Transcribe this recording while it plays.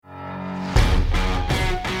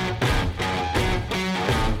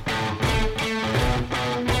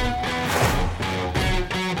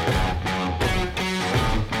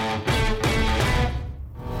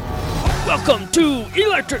Welcome to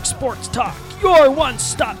Electric Sports Talk, your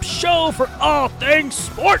one-stop show for all things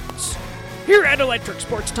sports. Here at Electric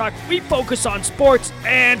Sports Talk, we focus on sports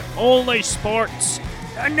and only sports.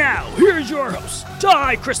 And now, here's your host,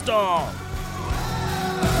 Ty Crystal.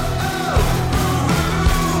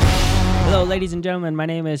 Hello, ladies and gentlemen. My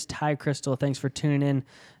name is Ty Crystal. Thanks for tuning in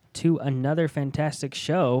to another fantastic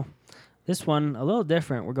show. This one, a little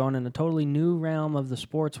different. We're going in a totally new realm of the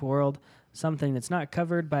sports world, something that's not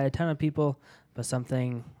covered by a ton of people, but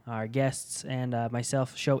something our guests and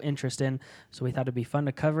myself show interest in. So we thought it'd be fun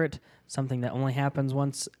to cover it, something that only happens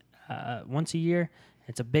once a year.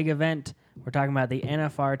 It's a big event. We're talking about the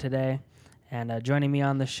NFR today. And joining me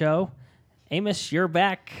on the show, Amos, you're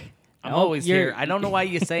back. I'm always here. I don't know why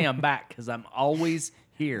you say I'm back, because I'm always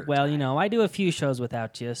here. Well, you know, I do a few shows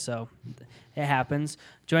without you, so it happens.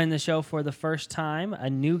 Joining the show for the first time, a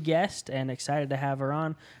new guest, and excited to have her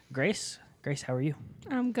on, Grace. Grace, how are you?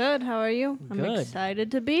 I'm good. How are you? Good. I'm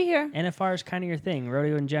excited to be here. NFR is kind of your thing,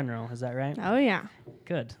 rodeo in general. Is that right? Oh, yeah.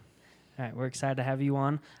 Good. All right, we're excited to have you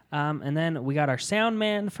on. And then we got our sound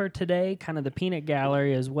man for today, kind of the peanut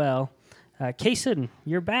gallery as well. Kaysen,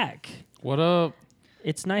 you're back. What up?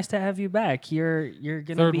 It's nice to have you back. You're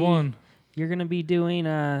gonna Third be one. You're gonna be doing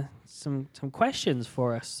some questions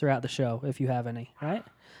for us throughout the show if you have any, right?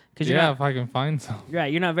 Yeah, if I can find some.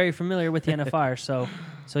 Right, you're not very familiar with the NFR,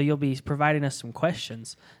 so you'll be providing us some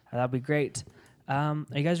questions. That'll be great. Are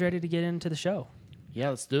you guys ready to get into the show? Yeah,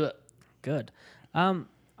 let's do it. Good. All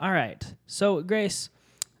right. So, Grace,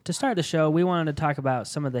 to start the show, we wanted to talk about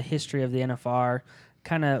some of the history of the NFR,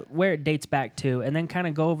 kind of where it dates back to, and then kind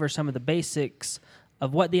of go over some of the basics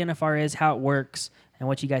of what the NFR is, how it works, and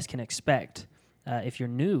what you guys can expect if you're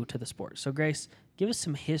new to the sport. So, Grace, give us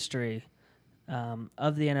some history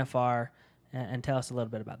of the NFR and tell us a little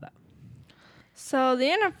bit about that. So the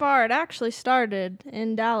NFR, it actually started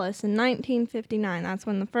in Dallas in 1959. That's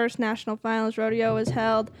when the first National Finals Rodeo was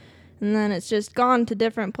held. And then it's just gone to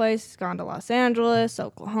different places. It's gone to Los Angeles,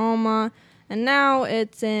 Oklahoma, and now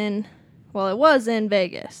it was in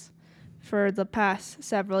Vegas for the past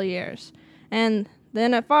several years. And the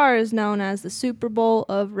NFR is known as the Super Bowl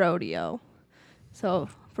of Rodeo. So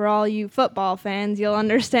for all you football fans, you'll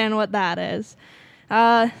understand what that is.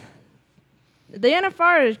 The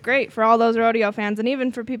NFR is great for all those rodeo fans, and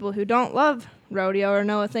even for people who don't love rodeo or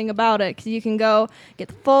know a thing about it, because you can go get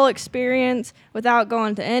the full experience without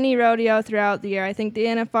going to any rodeo throughout the year. I think the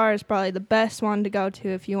NFR is probably the best one to go to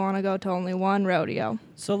if you want to go to only one rodeo.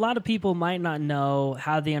 So a lot of people might not know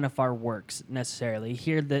how the NFR works necessarily. You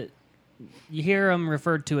hear them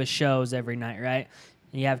referred to as shows every night, right?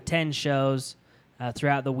 You have 10 shows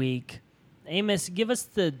throughout the week. Amos, give us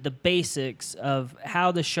the basics of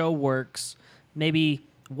how the show works, maybe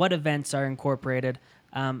what events are incorporated,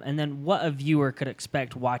 and then what a viewer could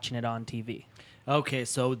expect watching it on TV. Okay,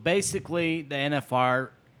 so basically the NFR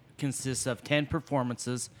consists of 10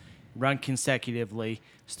 performances run consecutively,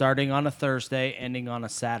 starting on a Thursday, ending on a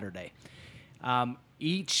Saturday.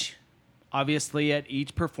 Obviously, at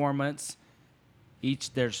each performance,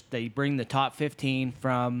 they bring the top 15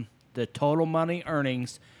 from the total money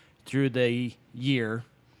earnings through the year,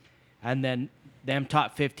 and then them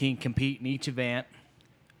top 15 compete in each event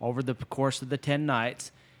over the course of the 10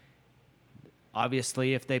 nights.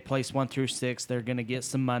 Obviously, if they place 1 through 6, they're going to get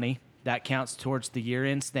some money. That counts towards the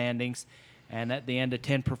year-end standings, and at the end of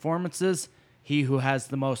 10 performances, he who has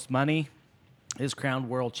the most money is crowned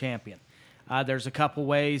world champion. There's a couple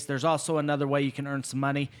ways. There's also another way you can earn some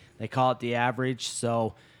money. They call it the average.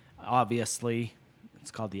 So, obviously, it's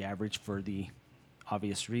called the average for the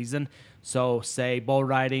obvious reason. So, say bull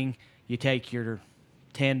riding, you take your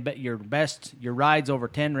rides over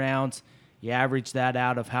 10 rounds. You average that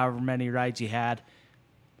out of however many rides you had.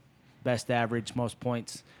 Best average, most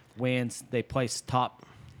points wins. They place top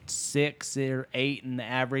 6 or 8 in the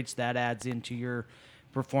average. That adds into your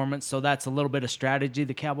performance. So that's a little bit of strategy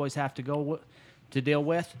the Cowboys have to deal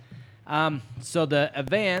with. So the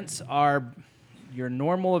events are your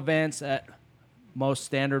normal events at most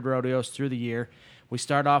standard rodeos through the year. We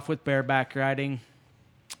start off with bareback riding.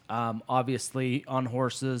 Obviously, on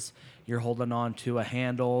horses, you're holding on to a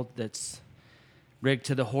handle that's rigged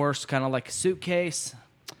to the horse, kind of like a suitcase.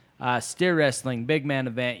 Steer wrestling, big man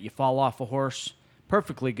event. You fall off a horse,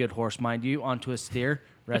 perfectly good horse, mind you, onto a steer,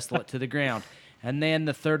 wrestle it to the ground. And then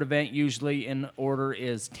the third event, usually in order,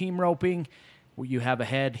 is team roping, where you have a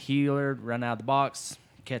head healer, run out of the box,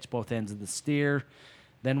 catch both ends of the steer.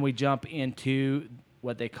 Then we jump into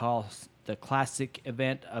what they call the classic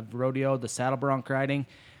event of rodeo, the saddle bronc riding.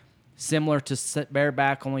 Similar to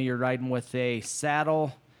bareback, only you're riding with a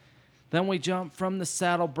saddle. Then we jump from the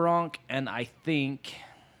saddle bronc, and I think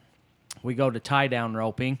we go to tie-down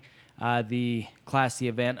roping, the classy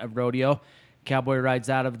event of rodeo. Cowboy rides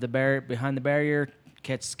out of behind the barrier,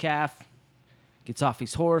 catches calf, gets off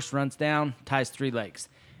his horse, runs down, ties 3 legs.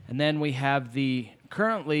 And then we have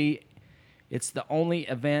currently, it's the only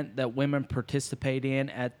event that women participate in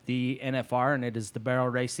at the NFR, and it is the barrel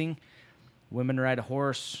racing. Women ride a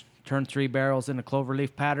horse, turn 3 barrels in a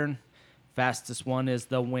cloverleaf pattern. Fastest one is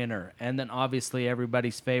the winner. And then obviously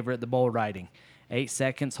everybody's favorite, the bull riding. 8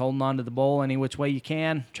 seconds, holding on to the bull any which way you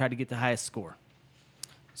can. Try to get the highest score.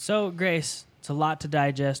 So, Grace, it's a lot to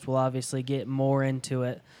digest. We'll obviously get more into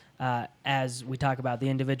it as we talk about the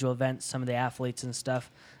individual events, some of the athletes and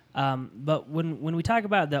stuff. But when we talk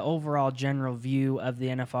about the overall general view of the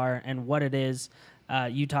NFR and what it is,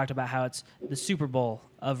 you talked about how it's the Super Bowl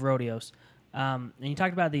of rodeos. And you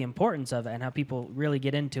talked about the importance of it and how people really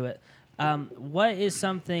get into it. What is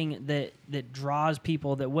something that draws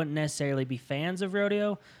people that wouldn't necessarily be fans of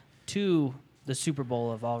rodeo to the Super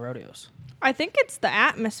Bowl of all rodeos? I think it's the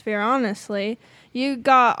atmosphere, honestly. You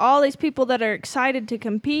got all these people that are excited to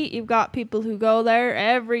compete. You've got people who go there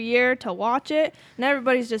every year to watch it, and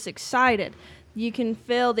everybody's just excited. You can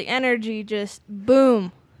feel the energy just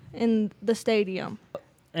boom in the stadium.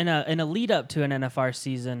 In a lead up to an NFR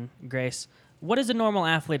season, Grace, what is a normal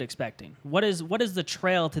athlete expecting? What is the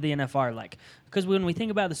trail to the NFR like? Because when we think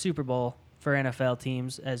about the Super Bowl for NFL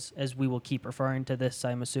teams, as we will keep referring to this,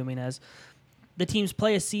 I'm assuming as the teams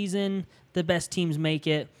play a season, the best teams make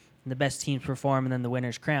it, and the best teams perform, and then the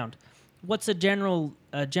winner's crowned. What's a general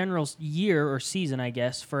year or season, I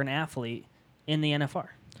guess, for an athlete in the NFR?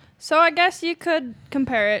 So I guess you could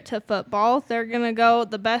compare it to football. They're going to go,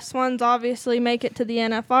 the best ones obviously make it to the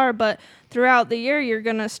NFR, but throughout the year you're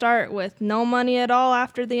going to start with no money at all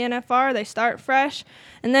after the NFR. They start fresh,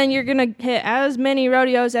 and then you're going to hit as many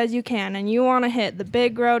rodeos as you can, and you want to hit the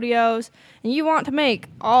big rodeos, and you want to make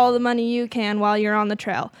all the money you can while you're on the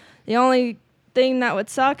trail. The only thing that would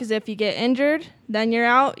suck is if you get injured, then you're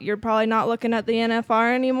out. You're probably not looking at the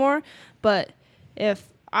NFR anymore, but if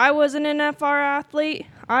I was an NFR athlete,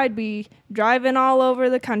 I'd be driving all over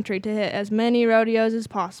the country to hit as many rodeos as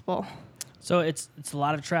possible. So it's a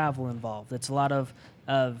lot of travel involved. It's a lot of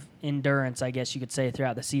endurance, I guess you could say,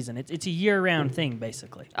 throughout the season. It's a year-round thing,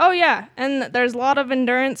 basically. Oh, yeah, and there's a lot of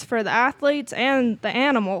endurance for the athletes and the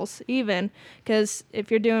animals, even, because if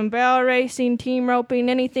you're doing barrel racing, team roping,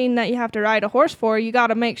 anything that you have to ride a horse for, you got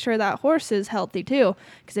to make sure that horse is healthy, too,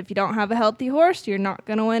 because if you don't have a healthy horse, you're not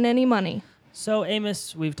going to win any money. So,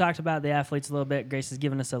 Amos, we've talked about the athletes a little bit. Grace has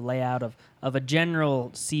given us a layout of a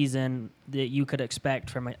general season that you could expect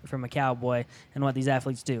from a cowboy and what these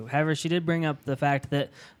athletes do. However, she did bring up the fact that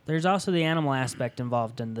there's also the animal aspect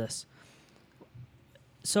involved in this.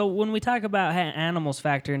 So when we talk about how animals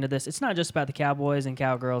factor into this, it's not just about the cowboys and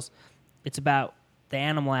cowgirls. It's about the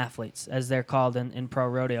animal athletes, as they're called in pro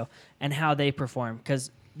rodeo, and how they perform,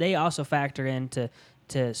 because they also factor into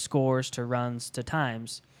scores, to runs, to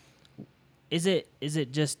times. Is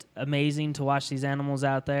it just amazing to watch these animals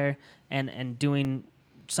out there and doing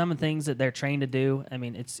some of the things that they're trained to do? I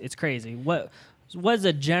mean, it's crazy. What's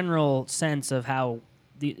a general sense of how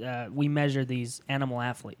we measure these animal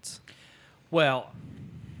athletes? Well,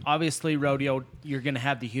 obviously rodeo, you're going to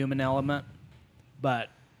have the human element, but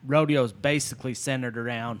rodeo is basically centered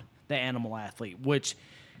around the animal athlete, which,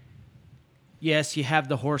 yes, you have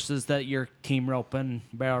the horses that you're team roping,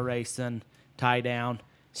 barrel racing, tie down,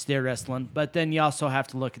 steer wrestling, but then you also have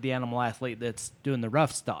to look at the animal athlete that's doing the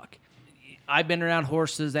rough stock. I've been around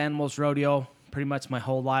horses, animals, rodeo pretty much my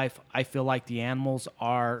whole life. I feel like the animals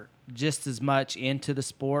are just as much into the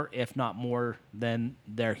sport, if not more, than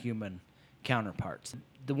their human counterparts.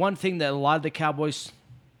 The one thing that a lot of the cowboys,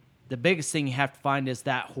 the biggest thing you have to find is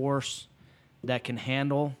that horse that can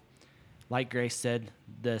handle, like Grace said,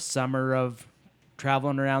 the summer of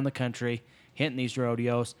traveling around the country, hitting these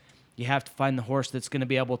rodeos. You have to find the horse that's going to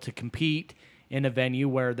be able to compete in a venue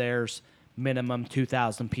where there's minimum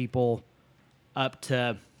 2,000 people up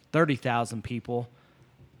to 30,000 people,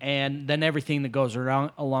 and then everything that goes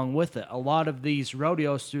around along with it. A lot of these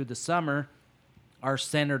rodeos through the summer are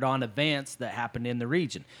centered on events that happen in the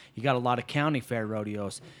region. You got a lot of county fair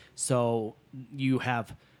rodeos, so you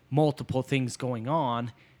have multiple things going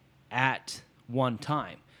on at one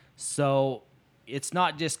time. So it's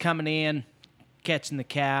not just coming in, catching the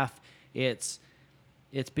calf. It's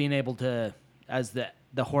being able to, as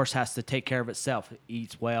the horse has to take care of itself. It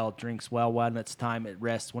eats well, drinks well when it's time, it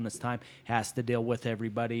rests when it's time, has to deal with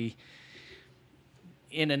everybody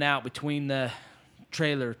in and out between the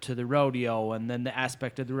trailer to the rodeo, and then the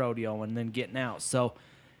aspect of the rodeo, and then getting out. So,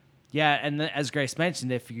 yeah, and as Grace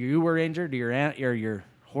mentioned, if you were injured or your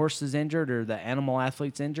horse is injured or the animal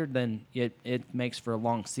athlete's injured, then it makes for a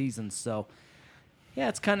long season. So, yeah,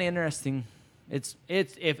 it's kind of interesting. It's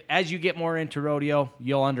if as you get more into rodeo,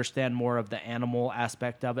 you'll understand more of the animal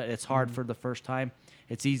aspect of it. It's hard for the first time.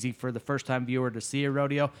 It's easy for the first time viewer to see a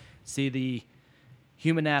rodeo, see the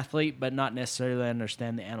human athlete, but not necessarily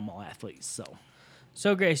understand the animal athlete.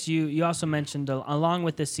 So Grace, you also mentioned along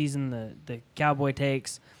with this season the Cowboy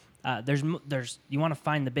Takes. There's you want to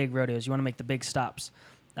find the big rodeos, you want to make the big stops,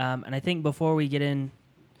 and I think before we get in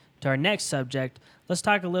to our next subject, let's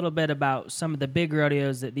talk a little bit about some of the big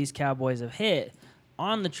rodeos that these Cowboys have hit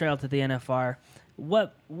on the trail to the NFR.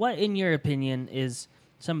 What in your opinion is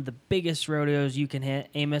some of the biggest rodeos you can hit?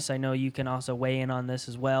 Amos, I know you can also weigh in on this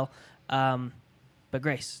as well. But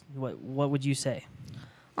Grace, what would you say?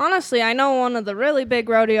 Honestly, I know one of the really big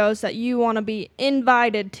rodeos that you want to be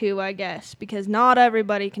invited to, I guess, because not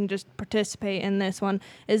everybody can just participate in this one,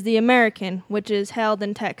 is the American, which is held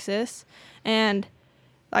in Texas. And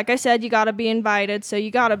like I said, you got to be invited, so you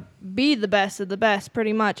got to be the best of the best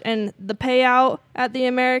pretty much. And the payout at the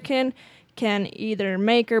American can either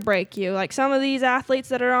make or break you. Like some of these athletes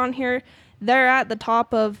that are on here, they're at the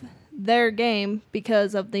top of their game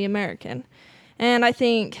because of the American. And I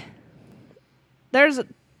think there's a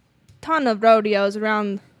ton of rodeos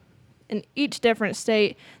around in each different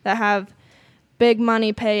state that have big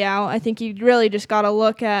money payout. I think you really just got to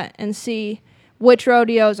look at and see which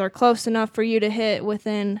rodeos are close enough for you to hit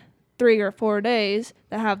within 3 or 4 days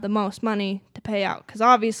that have the most money to pay out. Because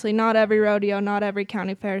obviously not every rodeo, not every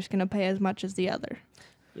county fair is going to pay as much as the other.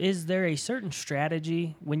 Is there a certain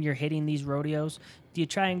strategy when you're hitting these rodeos? Do you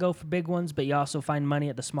try and go for big ones, but you also find money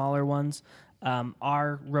at the smaller ones?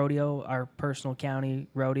 Our rodeo, our personal county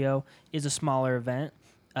rodeo, is a smaller event.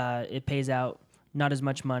 It pays out not as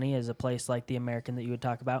much money as a place like the American that you would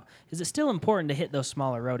talk about. Is it still important to hit those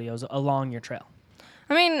smaller rodeos along your trail?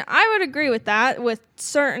 I mean, I would agree with that with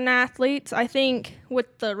certain athletes. I think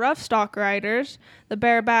with the rough stock riders, the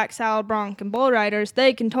bareback, saddle bronc, and bull riders,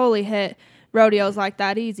 they can totally hit rodeos like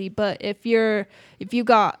that easy. But if you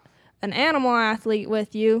got an animal athlete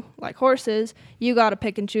with you, like horses, you got to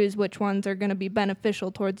pick and choose which ones are going to be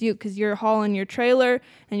beneficial towards you because you're hauling your trailer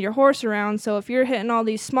and your horse around. So if you're hitting all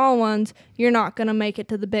these small ones, you're not going to make it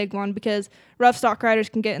to the big one because rough stock riders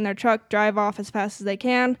can get in their truck, drive off as fast as they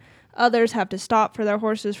can. Others have to stop for their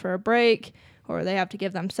horses for a break, or they have to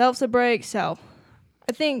give themselves a break. So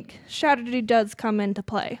I think strategy does come into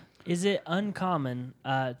play. Is it uncommon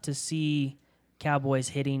to see cowboys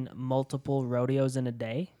hitting multiple rodeos in a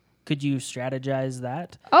day? Could you strategize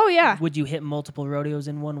that? Oh, yeah. Would you hit multiple rodeos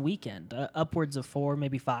in one weekend? Upwards of 4,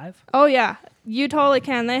 maybe 5? Oh, yeah. You totally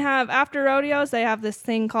can. They have, after rodeos, they have this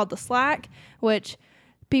thing called the slack, which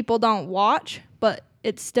people don't watch, but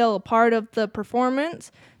it's still a part of the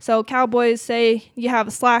performance. So cowboys say you have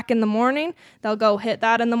a slack in the morning. They'll go hit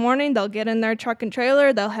that in the morning. They'll get in their truck and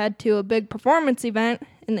trailer. They'll head to a big performance event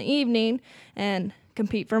in the evening and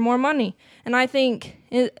compete for more money. And I think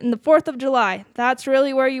in the 4th of July, that's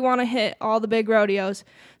really where you want to hit all the big rodeos.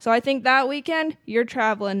 So I think that weekend, you're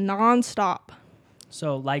traveling nonstop.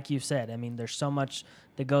 So like you said, I mean, there's so much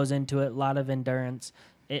that goes into it, a lot of endurance.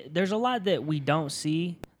 There's a lot that we don't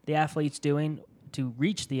see the athletes doing to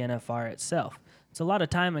reach the NFR itself. It's a lot of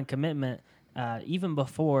time and commitment even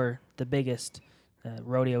before the biggest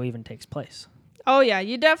rodeo even takes place. Oh, yeah,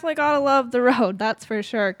 you definitely got to love the road, that's for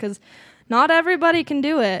sure, because not everybody can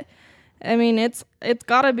do it. I mean, it's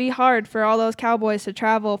got to be hard for all those cowboys to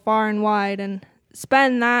travel far and wide and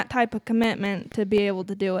spend that type of commitment to be able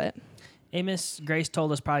to do it. Amos, Grace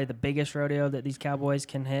told us probably the biggest rodeo that these cowboys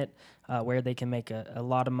can hit, where they can make a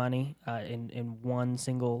lot of money in one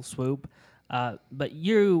single swoop. But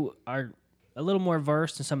you are a little more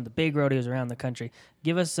versed in some of the big rodeos around the country.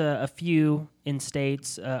 Give us a few in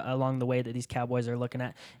states along the way that these cowboys are looking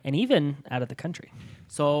at, and even out of the country.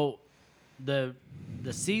 So the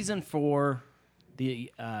season for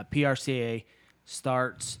the PRCA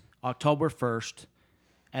starts October 1st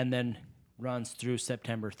and then runs through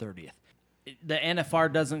September 30th. The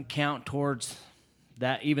NFR doesn't count towards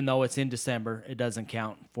that, even though it's in December. It doesn't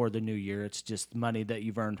count for the new year. It's just money that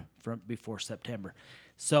you've earned from before September.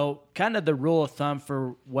 So kind of the rule of thumb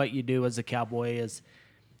for what you do as a cowboy is,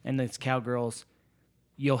 and it's cowgirls,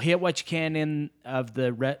 you'll hit what you can in of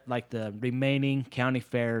the remaining county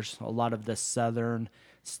fairs. A lot of the southern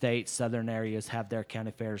states, southern areas have their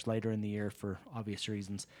county fairs later in the year for obvious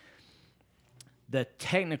reasons. The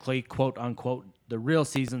technically, quote unquote, the real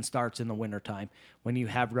season starts in the wintertime when you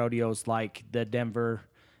have rodeos like the Denver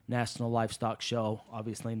National Livestock Show,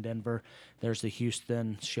 obviously in Denver. There's the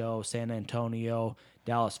Houston show, San Antonio,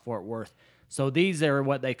 Dallas, Fort Worth. So these are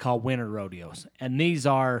what they call winter rodeos, and these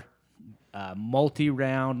are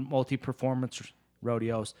multi-round, multi-performance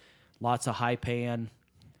rodeos, lots of high-paying,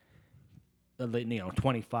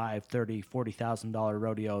 $25,000, $30,000, $40,000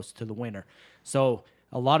 rodeos to the winter. So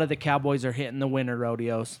a lot of the cowboys are hitting the winter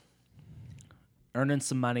rodeos, earning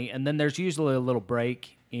some money, and then there's usually a little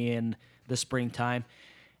break in the springtime.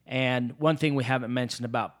 And one thing we haven't mentioned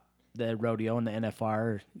about the rodeo and the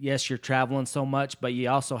NFR, yes, you're traveling so much, but you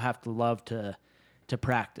also have to love to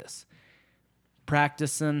practice.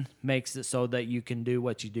 Practicing makes it so that you can do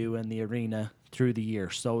what you do in the arena through the year.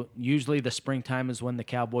 So usually the springtime is when the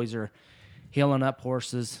cowboys are healing up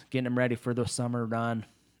horses, getting them ready for the summer run,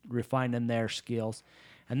 refining their skills.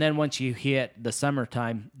 And then once you hit the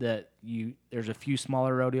summertime, there's a few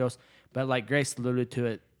smaller rodeos, but like Grace alluded to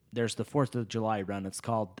it, there's the 4th of July run. It's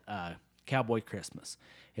called Cowboy Christmas.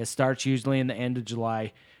 It starts usually in the end of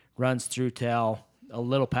July, runs through till a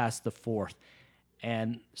little past the 4th.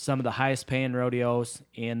 And some of the highest paying rodeos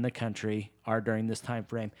in the country are during this time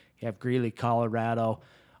frame. You have Greeley, Colorado,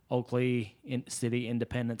 Oakley City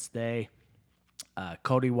Independence Day,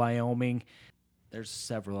 Cody, Wyoming. There's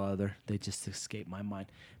several other. They just escape my mind.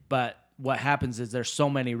 But what happens is there's so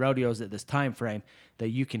many rodeos at this time frame that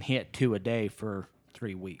you can hit 2 a day for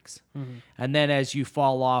 3 weeks. Mm-hmm. And then as you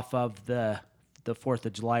fall off of the 4th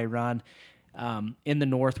of July run, in the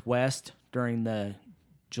Northwest during the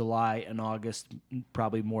July and August,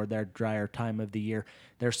 probably more their drier time of the year,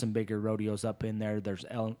 there's some bigger rodeos up in there. There's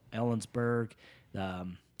Ellensburg,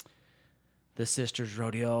 the Sisters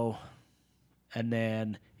Rodeo, and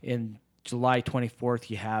then in July 24th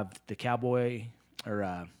you have the Cowboy,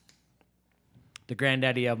 or the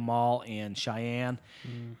granddaddy of them all in Cheyenne.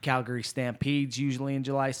 Calgary Stampedes usually in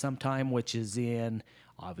July sometime, which is in,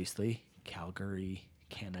 obviously, Calgary,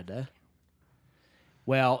 Canada.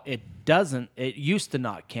 Well, it used to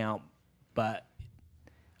not count, but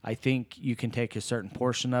I think you can take a certain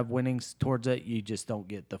portion of winnings towards it. You just don't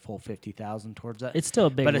get the full 50,000 towards it. It's still a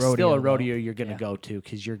big rodeo. But it's still a rodeo you're going to go to,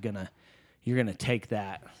 because you're going to take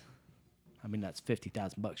that. I mean, that's $50,000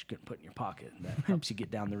 you're going to put in your pocket. That helps you get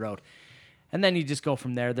down the road. And then you just go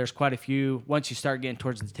from there. There's quite a few. Once you start getting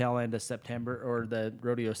towards the tail end of September or the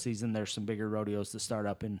rodeo season, there's some bigger rodeos that start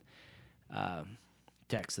up in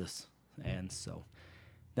Texas. And so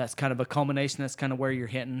that's kind of a culmination. That's kind of where you're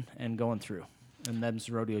hitting and going through. And them's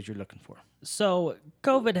the rodeos you're looking for. So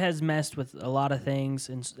COVID has messed with a lot of things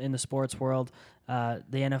in the sports world. The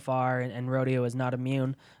NFR and rodeo is not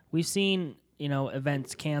immune. We've seen,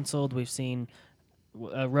 events canceled. We've seen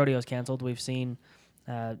rodeos canceled. We've seen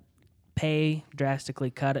pay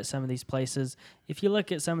drastically cut at some of these places. If you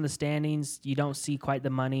look at some of the standings, you don't see quite the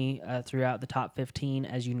money throughout the top 15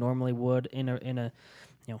 as you normally would in a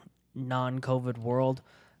non-COVID world.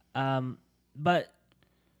 But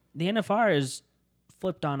the NFR is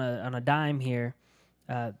flipped on a dime here.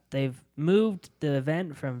 They've moved the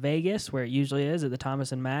event from Vegas, where it usually is at the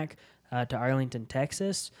Thomas and Mack, to Arlington,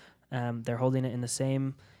 Texas. They're holding it in the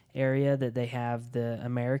same area that they have the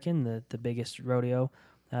American, the biggest rodeo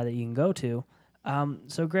that you can go to.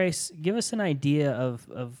 So, Grace, give us an idea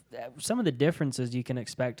of some of the differences you can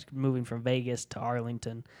expect moving from Vegas to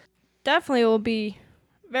Arlington. Definitely will be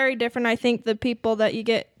very different. I think the people that you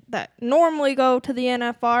get that normally go to the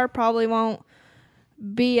NFR probably won't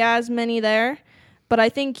be as many there, but I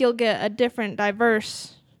think you'll get a different,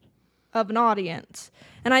 diverse of an audience.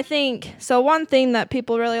 And I think, so one thing that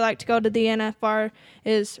people really like to go to the NFR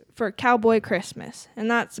is for Cowboy Christmas.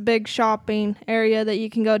 And that's a big shopping area that you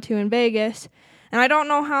can go to in Vegas. And I don't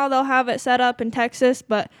know how they'll have it set up in Texas,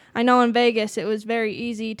 but I know in Vegas it was very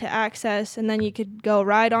easy to access, and then you could go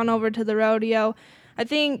right on over to the rodeo. I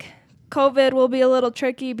think COVID will be a little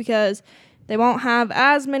tricky because they won't have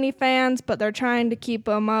as many fans, but they're trying to keep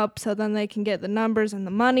them up so then they can get the numbers and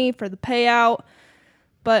the money for the payout.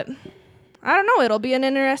 But I don't know. It'll be an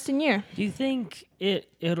interesting year. Do you think it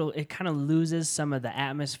kind of loses some of the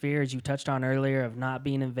atmosphere, as you touched on earlier, of not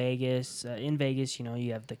being in Vegas? In Vegas,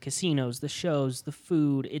 you have the casinos, the shows, the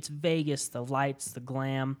food. It's Vegas, the lights, the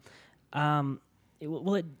glam.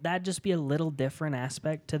 Will that just be a little different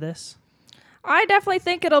aspect to this? I definitely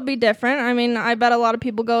think it'll be different. I mean, I bet a lot of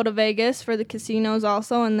people go to Vegas for the casinos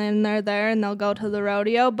also, and then they're there and they'll go to the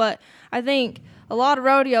rodeo. But I think a lot of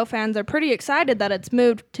rodeo fans are pretty excited that it's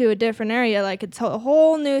moved to a different area. Like, it's a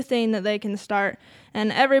whole new thing that they can start.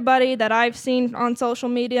 And everybody that I've seen on social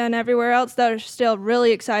media and everywhere else, they're still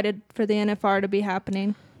really excited for the NFR to be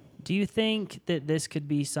happening. Do you think that this could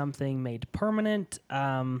be something made permanent,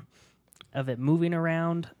 of it moving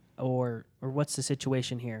around, or what's the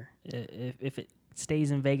situation here, if it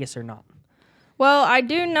stays in Vegas or not? Well, I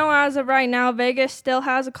do know as of right now, Vegas still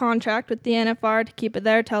has a contract with the NFR to keep it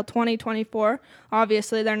there till 2024.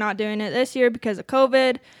 Obviously, they're not doing it this year because of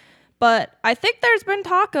COVID, but I think there's been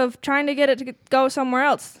talk of trying to get it to go somewhere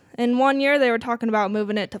else. In 1 year, they were talking about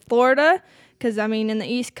moving it to Florida because, I mean, in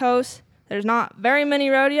the East Coast, there's not very many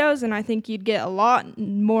rodeos, and I think you'd get a lot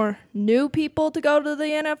more new people to go to the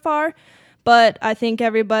NFR, but I think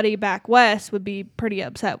everybody back west would be pretty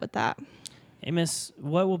upset with that. Amos,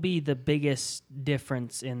 what will be the biggest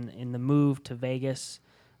difference in the move to Vegas,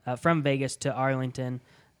 from Vegas to Arlington,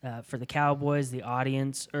 for the Cowboys, the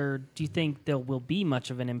audience, or do you think there will be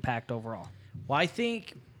much of an impact overall? Well, I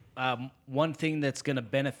think one thing that's going to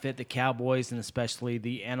benefit the Cowboys and especially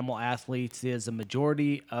the animal athletes is a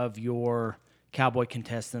majority of your Cowboy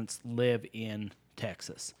contestants live in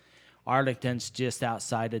Texas. Arlington's just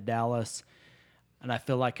outside of Dallas. And I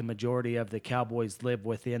feel like a majority of the Cowboys live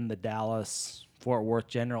within the Dallas-Fort Worth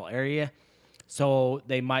general area. So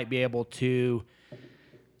they might be able to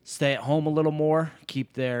stay at home a little more,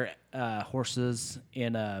 keep their horses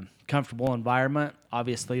in a comfortable environment.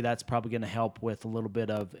 Obviously, that's probably going to help with a little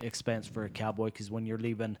bit of expense for a Cowboy because when you're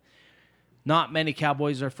leaving, not many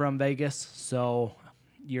Cowboys are from Vegas. So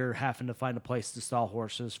you're having to find a place to stall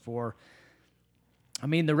horses for. I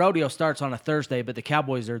mean, the rodeo starts on a Thursday, but the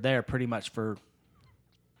Cowboys are there pretty much for –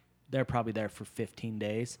 they're probably there for 15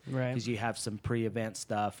 days. Right. Because you have some pre-event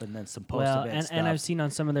stuff and then some post-event stuff. And I've seen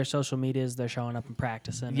on some of their social medias they're showing up and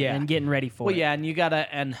practicing and getting ready for it. Well, yeah, and you got to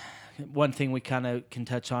 – and one thing we kind of can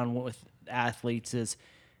touch on with athletes is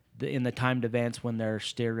in the timed events when they're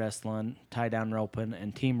steer wrestling, tie-down roping,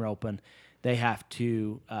 and team roping, they have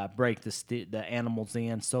to break the animals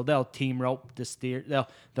in. So they'll team rope the steer.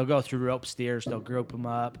 They'll go through rope steers. They'll group them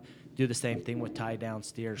up, do the same thing with tie-down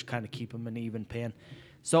steers, kind of keep them in even pin.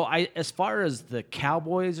 So as far as the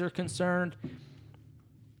Cowboys are concerned,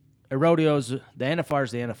 a rodeo's the NFR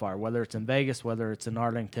is the NFR. Whether it's in Vegas, whether it's in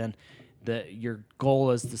Arlington, your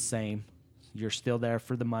goal is the same. You're still there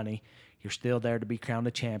for the money. You're still there to be crowned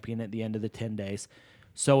a champion at the end of the 10 days.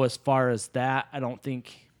 So as far as that, I don't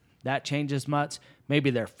think that changes much.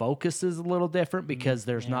 Maybe their focus is a little different because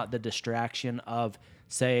there's not the distraction of,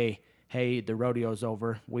 say, hey, the rodeo's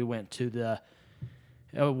over. We went to the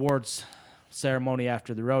awards ceremony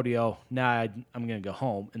after the rodeo. Now I'm going to go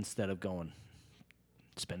home instead of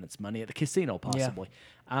spending some money at the casino possibly.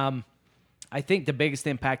 Yeah. I think the biggest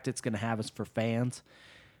impact it's going to have is for fans,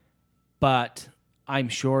 but I'm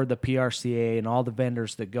sure the PRCA and all the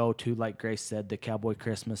vendors that go to, like Grace said, the Cowboy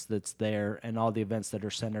Christmas that's there and all the events that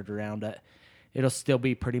are centered around it, it'll still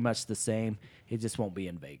be pretty much the same. It just won't be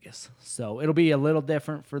in Vegas. So it'll be a little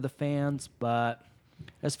different for the fans, but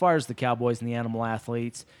as far as the Cowboys and the animal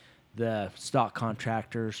athletes, the stock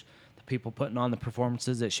contractors, the people putting on the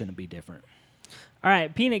performances, it shouldn't be different. All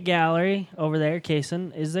right, Peanut Gallery over there,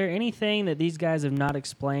 Kaysen, is there anything that these guys have not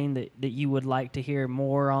explained that you would like to hear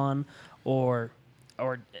more on or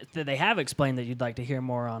that they have explained that you'd like to hear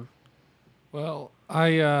more on? Well,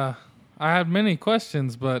 I had many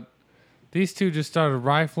questions, but these two just started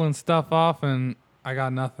rifling stuff off, and I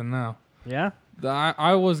got nothing now. Yeah?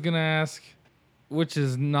 I was going to ask, which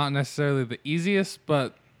is not necessarily the easiest,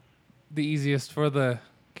 but the easiest for the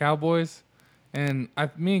Cowboys. And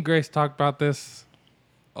me and Grace talked about this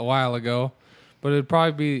a while ago, but it'd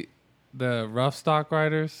probably be the rough stock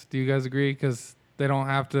riders. Do you guys agree? Because they don't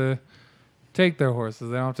have to take their horses.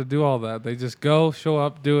 They don't have to do all that. They just go, show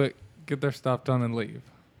up, do it, get their stuff done, and leave.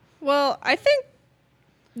 Well, I think,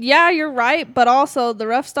 yeah, you're right, but also the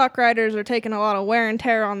rough stock riders are taking a lot of wear and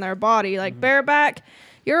tear on their body. Like bareback,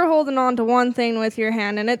 you're holding on to one thing with your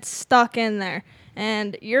hand, and it's stuck in there.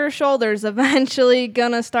 And your shoulder's eventually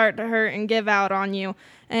going to start to hurt and give out on you.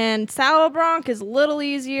 And saddle bronc is a little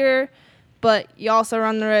easier, but you also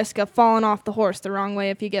run the risk of falling off the horse the wrong way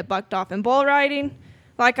if you get bucked off. In bull riding,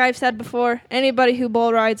 like I've said before, anybody who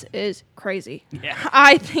bull rides is crazy. Yeah.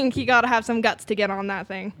 I think you got to have some guts to get on that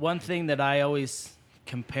thing. One thing that I always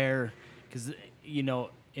compare, because,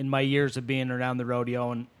 in my years of being around the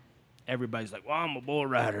rodeo and everybody's like, well, I'm a bull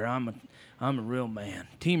rider. I'm a real man.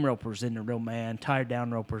 Team ropers isn't a real man. Tied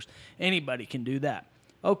down ropers. Anybody can do that.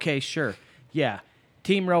 Okay, sure. Yeah.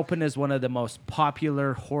 Team roping is one of the most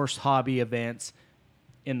popular horse hobby events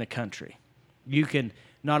in the country. You can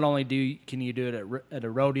not only do it at a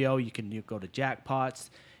rodeo, you go to jackpots.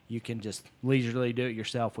 You can just leisurely do it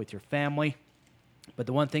yourself with your family. But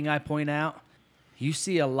the one thing I point out, you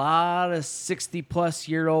see a lot of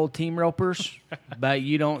 60-plus-year-old team ropers, but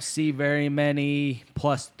you don't see very many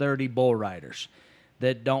plus 30 bull riders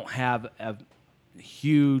that don't have a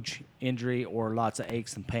huge injury or lots of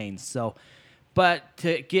aches and pains. So, but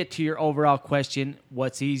to get to your overall question,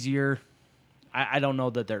 what's easier I don't know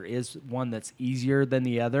that there is one that's easier than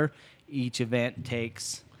the other. Each event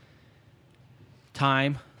takes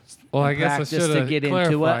time. Well, I and guess I practice should to have get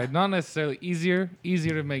clarified. into it. Not necessarily easier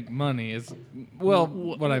to make money is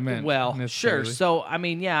what I meant. Well, sure. necessarily. So,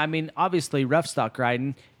 obviously, rough stock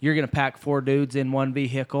riding, you're going to pack 4 dudes in one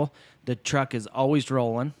vehicle. The truck is always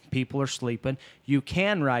rolling. People are sleeping. You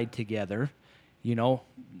can ride together. You know,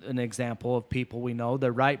 an example of people we know,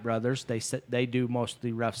 the Wright brothers, they do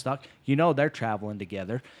mostly rough stock. You know, they're traveling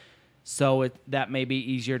together. So that may be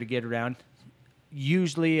easier to get around.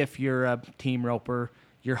 Usually, if you're a team roper,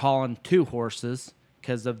 you're hauling 2 horses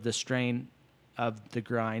because of the strain of the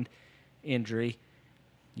grind injury.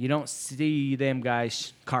 You don't see them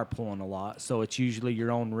guys carpooling a lot. So it's usually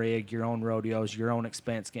your own rig, your own rodeos, your own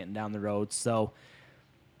expense getting down the road. So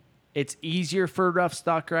it's easier for rough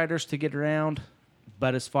stock riders to get around.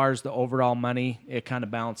 But as far as the overall money, it kind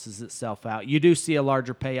of balances itself out. You do see a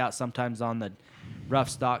larger payout sometimes on the rough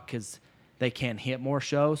stock because they can hit more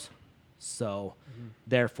shows. So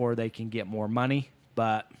therefore they can get more money.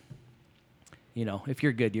 But, you know, if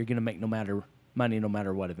you're good, you're going to make money no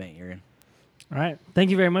matter what event you're in. All right.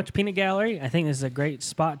 Thank you very much, Peanut Gallery. I think this is a great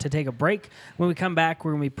spot to take a break. When we come back,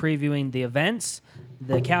 we're going to be previewing the events,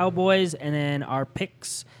 the Cowboys, and then our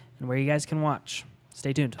picks and where you guys can watch.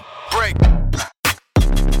 Stay tuned. Break.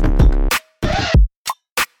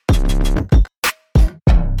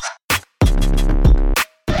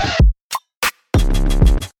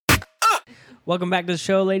 Welcome back to the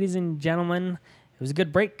show, ladies and gentlemen. It was a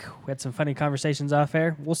good break. We had some funny conversations off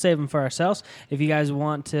air. We'll save them for ourselves. If you guys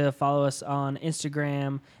want to follow us on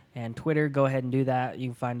Instagram and Twitter, go ahead and do that. You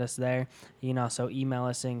can find us there. You can also email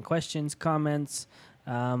us in questions, comments.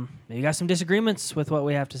 Maybe you got some disagreements with what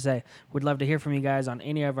we have to say. We'd love to hear from you guys on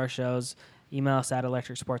any of our shows. Email us at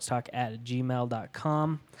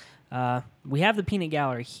electricsportstalk@gmail.com. We have the Peanut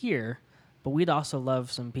Gallery here, but we'd also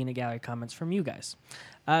love some Peanut Gallery comments from you guys.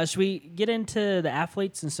 Should we get into the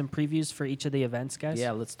athletes and some previews for each of the events, guys?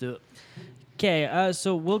 Yeah, let's do it. Okay,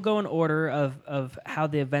 so we'll go in order of how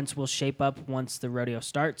the events will shape up once the rodeo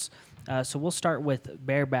starts. So we'll start with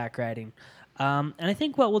bareback riding. And I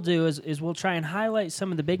think what we'll do is we'll try and highlight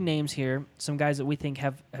some of the big names here, some guys that we think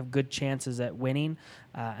have good chances at winning,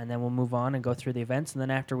 and then we'll move on and go through the events. And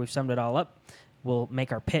then after we've summed it all up, we'll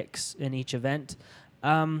make our picks in each event.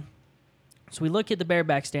 So we look at the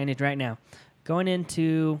bareback standings right now. Going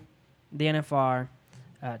into the NFR,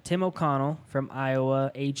 Tim O'Connell from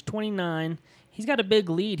Iowa, age 29. He's got a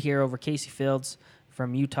big lead here over Casey Fields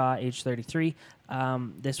from Utah, age 33.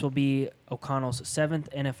 This will be O'Connell's 7th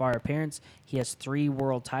NFR appearance. He has 3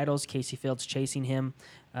 world titles. Casey Fields chasing him.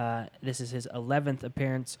 This is his 11th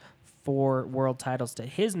appearance, 4 world titles to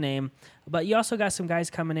his name. But you also got some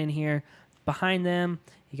guys coming in here behind them.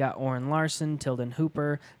 You got Orrin Larson, Tilden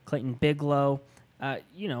Hooper, Clayton Bigelow.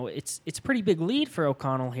 It's a pretty big lead for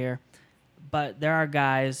O'Connell here, but there are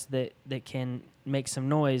guys that can make some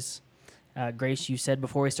noise. Grace, you said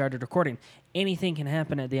before we started recording, anything can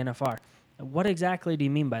happen at the NFR. What exactly do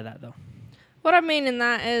you mean by that, though? What I mean in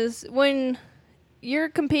that is when you're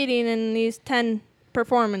competing in these 10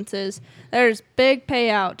 performances, there's big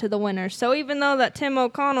payout to the winners. So even though that Tim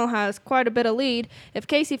O'Connell has quite a bit of lead, if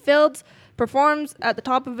Casey Fields performs at the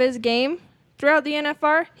top of his game throughout the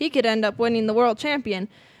NFR, he could end up winning the world champion.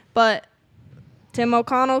 But Tim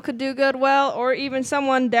O'Connell could do good or even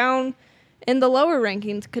someone down in the lower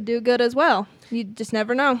rankings could do good as well. You just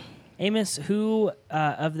never know. Amos, who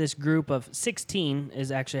of this group of 16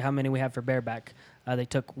 is actually how many we have for bareback? They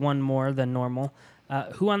took one more than normal.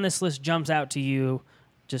 Who on this list jumps out to you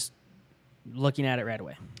just looking at it right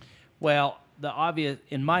away? Well,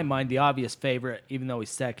 in my mind, the obvious favorite, even though he's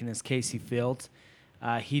second, is Casey Fields.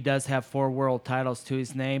 He does have 4 world titles to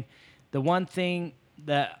his name. The one thing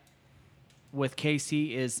that with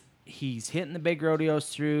Casey is he's hitting the big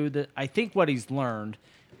rodeos I think what he's learned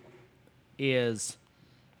is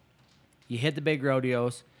you hit the big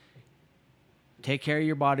rodeos, take care of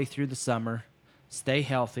your body through the summer, stay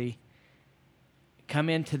healthy, come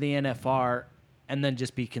into the NFR, and then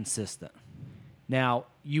just be consistent. Now,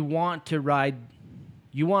 you want to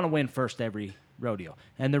win first every rodeo.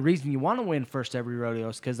 And the reason you want to win first every rodeo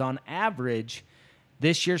is because on average,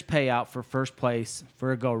 this year's payout for first place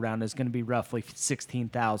for a go-round is going to be roughly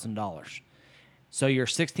 $16,000. So you're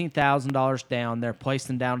 $16,000 down. They're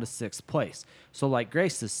placing down to 6th place. So like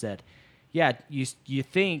Grace has said, yeah, you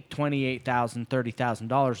think $28,000,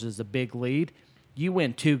 $30,000 is a big lead. You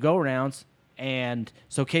win 2 go-rounds, and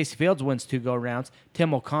so Casey Fields wins 2 go-rounds.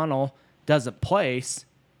 Tim O'Connell doesn't place.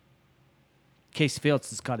 Casey Fields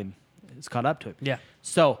has caught up to him. Yeah.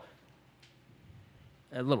 So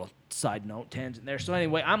a little side note tangent there. So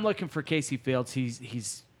anyway, I'm looking for Casey Fields.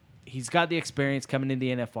 He's got the experience coming into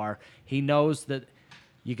the NFR. He knows that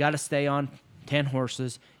you got to stay on 10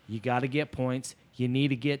 horses. You got to get points. You need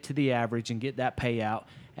to get to the average and get that payout.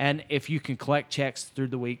 And if you can collect checks through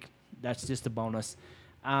the week, that's just a bonus.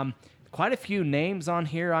 Quite a few names on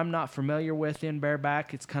here I'm not familiar with in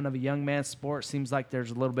bareback. It's kind of a young man's sport. Seems like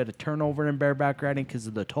there's a little bit of turnover in bareback riding because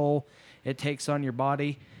of the toll it takes on your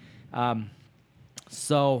body.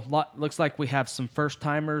 So looks like we have some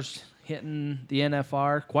first-timers hitting the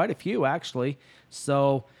NFR, quite a few actually.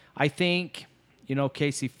 So I think,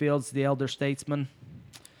 Casey Fields, the elder statesman,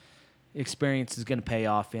 experience is going to pay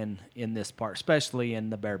off in this part, especially in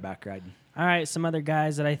the bareback riding. All right, some other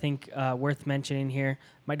guys that I think worth mentioning here.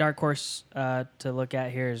 My dark horse to look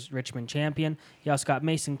at here is Richmond Champion. You also got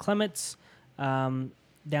Mason Clements down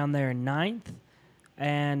there in 9th,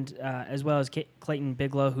 and as well as Clayton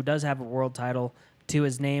Bigelow, who does have a world title to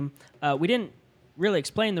his name. We didn't really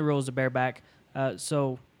explain the rules of bareback,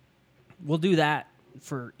 so we'll do that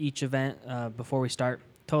for each event before we start.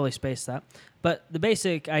 Totally spaced that. But the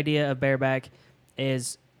basic idea of bareback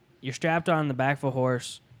is you're strapped on the back of a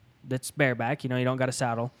horse that's bareback. You don't got a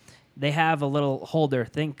saddle. They have a little holder.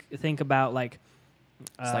 Think about like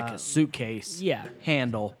it's like a suitcase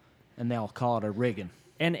handle, and they'll call it a rigging.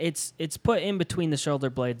 And it's put in between the shoulder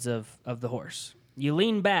blades of the horse. You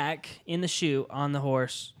lean back in the chute on the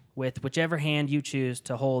horse with whichever hand you choose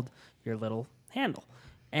to hold your little handle.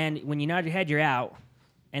 And when you nod your head, you're out.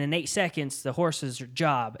 And in 8 seconds, the horse's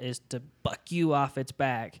job is to buck you off its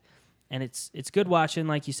back. And it's good watching,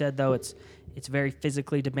 like you said, though. It's very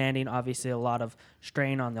physically demanding. Obviously, a lot of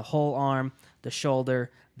strain on the whole arm, the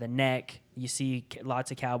shoulder, the neck. You see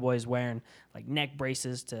lots of cowboys wearing like neck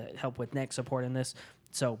braces to help with neck support in this.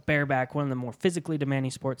 So bareback, one of the more physically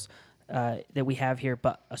demanding sports that we have here,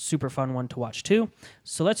 but a super fun one to watch too.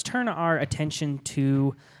 So let's turn our attention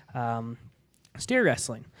to steer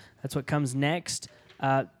wrestling. That's what comes next.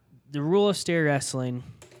 The rule of steer wrestling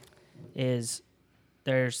is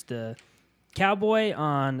there's the cowboy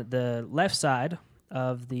on the left side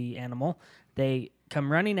of the animal. They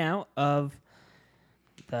come running out of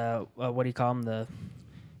the, what do you call them?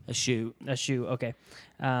 A chute. A chute, okay.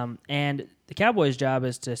 And the cowboy's job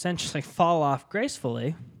is to essentially fall off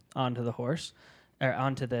gracefully onto the horse, or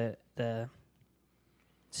onto the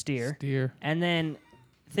steer. And then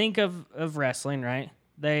think of wrestling, right?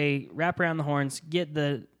 They wrap around the horns, get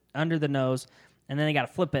under the nose, and then they got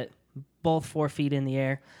to flip it both 4 feet in the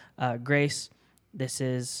air. Grace, this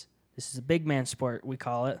is a big man sport, we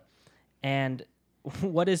call it. And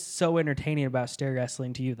what is so entertaining about steer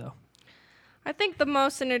wrestling to you, though? I think the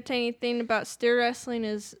most entertaining thing about steer wrestling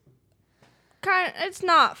is it's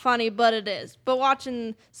not funny, but it is. But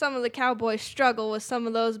watching some of the cowboys struggle with some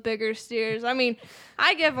of those bigger steers, I mean,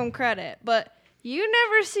 I give them credit, but you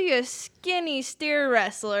never see a skinny steer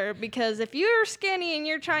wrestler, because if you're skinny and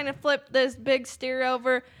you're trying to flip this big steer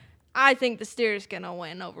over, I think the steer is going to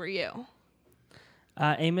win over you.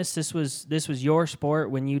 Amos, this was your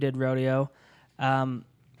sport when you did rodeo.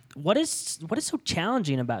 What is so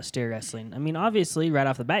challenging about steer wrestling? I mean, obviously, right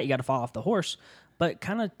off the bat, you got to fall off the horse, but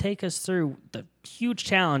kind of take us through the huge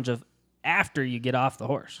challenge of after you get off the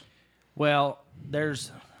horse. Well,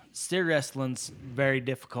 steer wrestling's very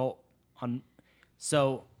difficult.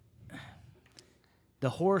 So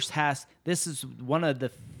the horse this is one of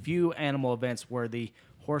the few animal events where the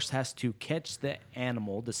horse has to catch the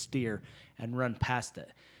animal, the steer, and run past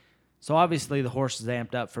it. So obviously the horse is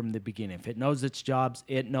amped up from the beginning. If it knows its jobs,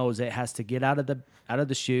 it knows it has to get out of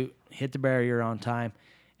the chute, hit the barrier on time,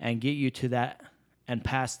 and get you to that and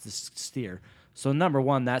past the steer. So number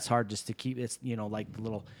one, that's hard, just to keep it's like the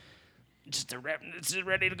little it's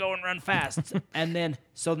ready to go and run fast. And then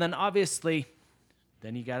obviously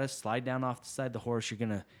then you got to slide down off the side of the horse. You're going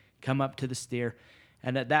to come up to the steer.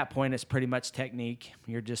 And at that point, it's pretty much technique.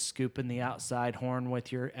 You're just scooping the outside horn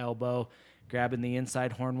with your elbow, grabbing the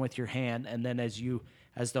inside horn with your hand. And then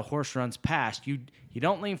as the horse runs past, you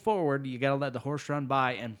don't lean forward. You got to let the horse run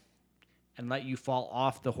by and let you fall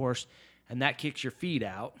off the horse. And that kicks your feet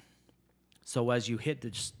out. So as you hit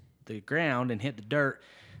the ground and hit the dirt,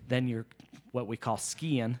 then you're what we call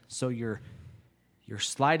skiing. So you're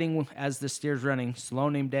sliding as the steer's running,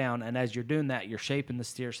 slowing him down, and as you're doing that, you're shaping the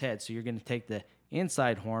steer's head. So you're going to take the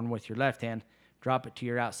inside horn with your left hand, drop it to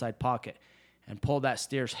your outside pocket, and pull that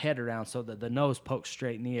steer's head around so that the nose pokes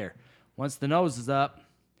straight in the air. Once the nose is up,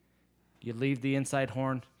 you leave the inside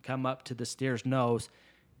horn, come up to the steer's nose,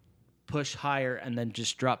 push higher, and then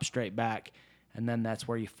just drop straight back, and then that's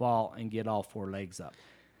where you fall and get all 4 legs up.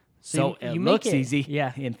 So it looks easy.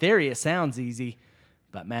 Yeah. In theory, it sounds easy.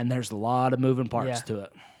 But, man, there's a lot of moving parts Yeah. to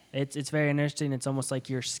it. It's very interesting. It's almost like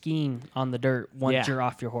you're skiing on the dirt once Yeah. you're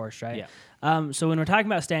off your horse, right? Yeah. So when we're talking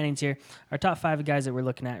about standings here, our top 5 guys that we're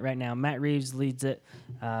looking at right now, Matt Reeves leads it.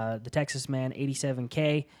 The Texas man,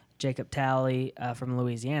 87K. Jacob Talley from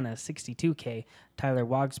Louisiana, 62K. Tyler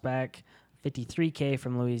Wagsback, 53K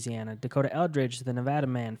from Louisiana. Dakota Eldridge, the Nevada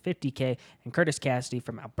man, 50K. And Curtis Cassidy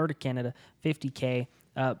from Alberta, Canada, 50K.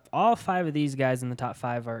 All 5 of these guys in the top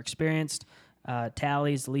 5 are experienced.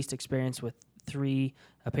 Talley's the least experienced with 3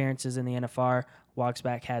 appearances in the NFR.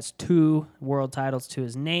 Wagsback has 2 world titles to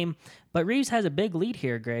his name. But Reeves has a big lead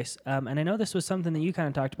here, Grace. And I know this was something that you kind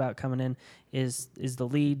of talked about coming in, is the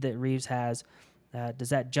lead that Reeves has. Does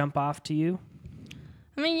that jump off to you?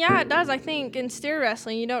 I mean, yeah, it does. I think in steer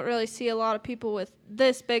wrestling, you don't really see a lot of people with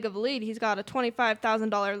this big of a lead. He's got a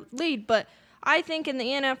 $25,000 lead. But I think in the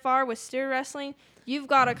NFR with steer wrestling, you've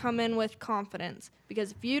got to come in with confidence.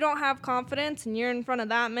 Because if you don't have confidence and you're in front of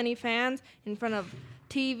that many fans, in front of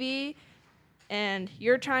TV, and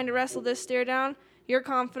you're trying to wrestle this steer down, your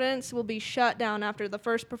confidence will be shut down after the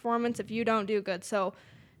first performance if you don't do good. So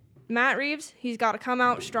Matt Reeves, he's got to come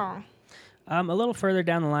out strong. A little further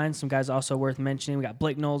down the line, some guys also worth mentioning. We got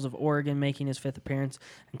Blake Knowles of Oregon making his 5th appearance,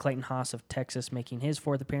 and Clayton Haas of Texas making his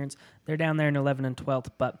 4th appearance. They're down there in 11th and 12th,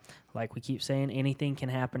 but like we keep saying, anything can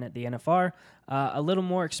happen at the NFR. A little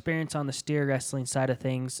more experience on the steer wrestling side of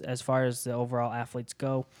things as far as the overall athletes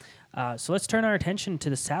go. So let's turn our attention to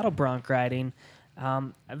the saddle bronc riding.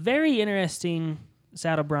 A very interesting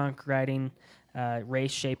saddle bronc riding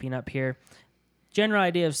race shaping up here. General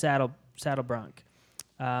idea of saddle bronc.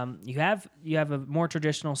 You have a more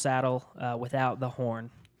traditional saddle without the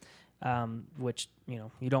horn, which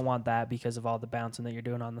you don't want that because of all the bouncing that you're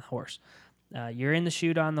doing on the horse. You're in the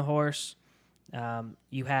chute on the horse.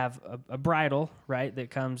 You have a bridle, right,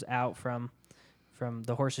 that comes out from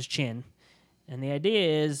the horse's chin, and the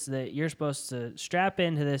idea is that you're supposed to strap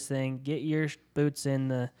into this thing, get your boots in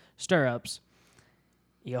the stirrups.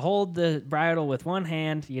 You hold the bridle with one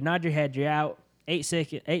hand. You nod your head. You're out. 8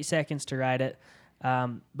 seconds to ride it.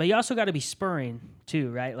 But you also got to be spurring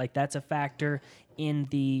too, right? Like that's a factor in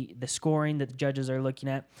the scoring that the judges are looking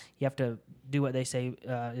at. You have to do what they say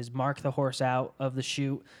is mark the horse out of the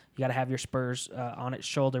chute. You got to have your spurs on its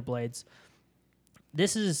shoulder blades.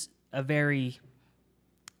 This is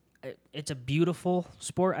it's a beautiful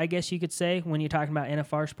sport, I guess you could say, when you're talking about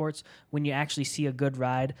NFR sports. When you actually see a good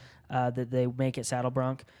ride that they make at Saddle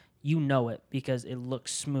Bronc, you know it because it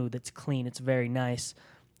looks smooth, it's clean, it's very nice.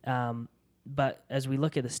 But as we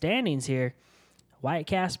look at the standings here, Wyatt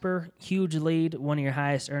Casper, huge lead, one of your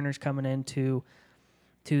highest earners coming into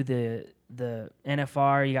the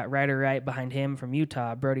NFR. You got Ryder Wright behind him from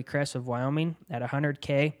Utah, Brody Kress of Wyoming at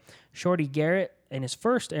 100K, Shorty Garrett in his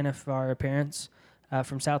first NFR appearance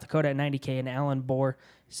from South Dakota at 90K, and Alan Bohr,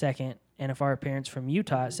 second NFR appearance from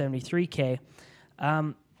Utah at 73K.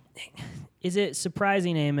 Is it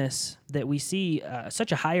surprising, Amos, that we see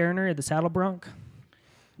such a high earner at the Saddle Bronc?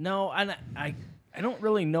 No, and I don't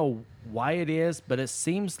really know why it is, but it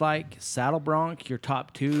seems like Saddle Bronc, your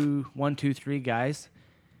top 1, 2, 3 guys,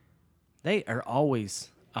 they are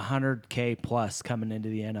always 100K plus coming into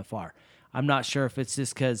the NFR. I'm not sure if it's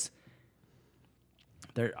just because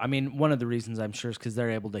one of the reasons I'm sure is because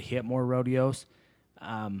they're able to hit more rodeos.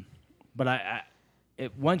 But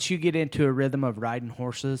once you get into a rhythm of riding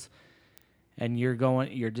horses and you're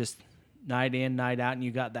just night in, night out, and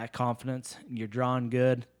you got that confidence, and you're drawing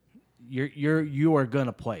good, you are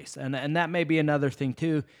gonna place. And that may be another thing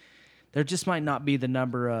too. There just might not be the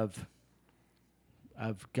number of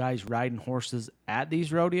guys riding horses at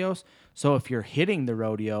these rodeos. So if you're hitting the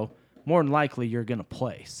rodeo, more than likely you're gonna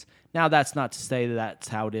place. Now that's not to say that that's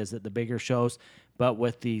how it is at the bigger shows, but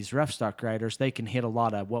with these rough stock riders, they can hit a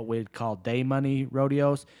lot of what we'd call day money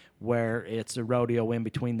rodeos, where it's a rodeo in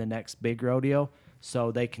between the next big rodeo.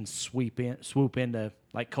 So they can swoop into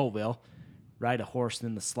like Colville, ride a horse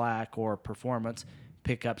in the slack or performance,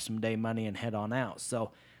 pick up some day money and head on out.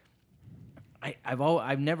 So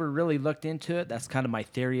I've never really looked into it. That's kind of my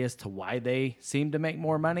theory as to why they seem to make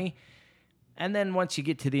more money. And then once you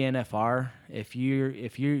get to the NFR,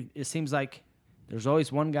 it seems like there's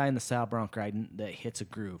always one guy in the Saddle Bronc riding that hits a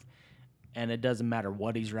groove, and it doesn't matter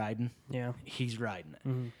what he's riding. Yeah, he's riding it.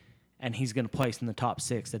 Mm-hmm. And he's going to place in the top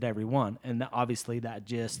 6 at every one. And obviously that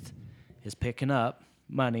just is picking up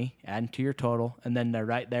money, adding to your total, and then they're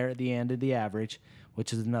right there at the end of the average,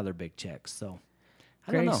 which is another big check. So,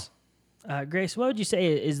 I don't know. Grace, what would you say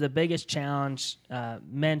is the biggest challenge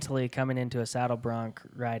mentally coming into a Saddle Bronc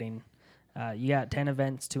riding? You got 10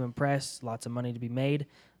 events to impress, lots of money to be made,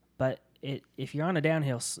 but if you're on a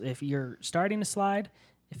downhill, if you're starting to slide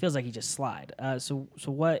it feels like he just slide. So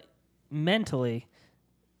what mentally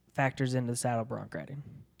factors into the saddle bronc riding?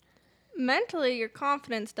 Mentally, your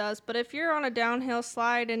confidence does, but if you're on a downhill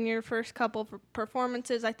slide in your first couple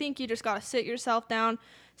performances, I think you just got to sit yourself down,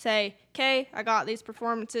 say, okay, I got these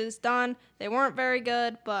performances done. They weren't very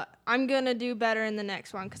good, but I'm going to do better in the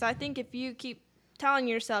next one. Because I think if you keep telling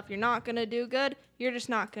yourself you're not going to do good, you're just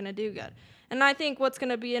not going to do good. And I think what's going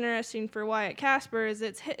to be interesting for Wyatt Casper is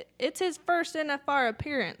it's his first NFR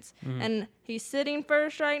appearance, and he's sitting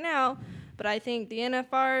first right now, but I think the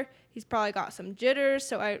NFR, he's probably got some jitters,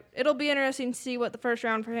 so it'll be interesting to see what the first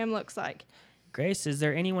round for him looks like. Grace, is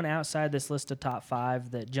there anyone outside this list of top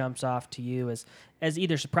 5 that jumps off to you as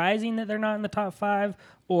either surprising that they're not in the top 5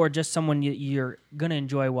 or just someone you're going to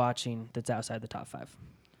enjoy watching that's outside the top 5?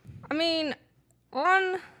 I mean,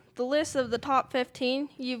 on the list of the top 15,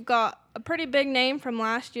 you've got a pretty big name from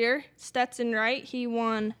last year, Stetson Wright. He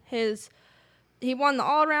won the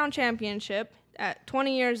all-around championship at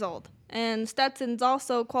 20 years old. And Stetson's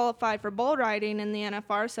also qualified for bull riding in the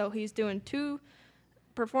NFR, so he's doing two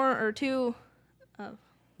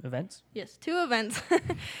Events? Yes, 2 events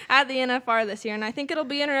at the NFR this year. And I think it'll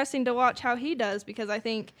be interesting to watch how he does, because I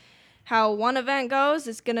think how one event goes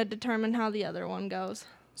is going to determine how the other one goes.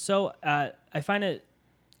 So I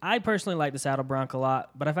personally like the saddle bronc a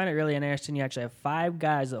lot, but I find it really interesting. You actually have 5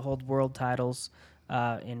 guys that hold world titles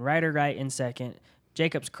in Ryder Wright in 2nd,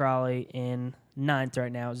 Jacobs Crawley in 9th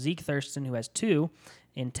right now, Zeke Thurston, who has 2,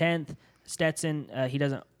 in 10th, Stetson, he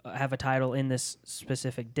doesn't have a title in this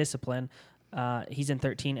specific discipline. He's in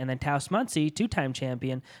 13th, and then Taos Muncie, 2-time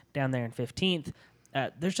champion, down there in 15th.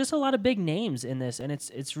 There's just a lot of big names in this, and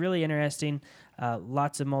it's really interesting.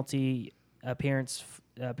 Lots of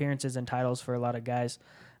appearances and titles for a lot of guys,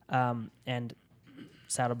 and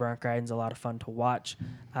saddle bronc riding is a lot of fun to watch.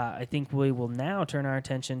 I think we will now turn our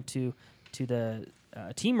attention to the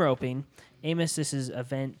team roping. Amos, this is an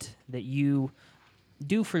event that you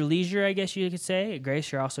do for leisure, I guess you could say.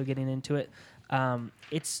 Grace, you're also getting into it.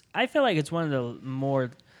 I feel like it's one of the more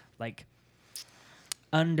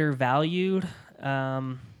undervalued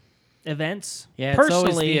events. Yeah, it's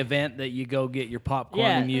always the event that you go get your popcorn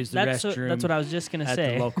and use the restroom. That's what I was just gonna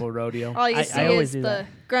say. At the local rodeo. All you see always is the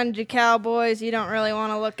grungy cowboys. You don't really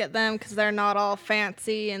want to look at them because they're not all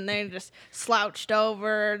fancy and they're just slouched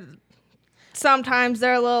over. Sometimes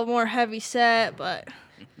they're a little more heavy set, but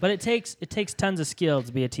it takes tons of skill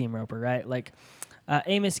to be a team roper, right?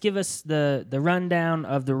 Amos, give us the rundown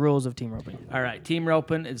of the rules of team roping. All right, team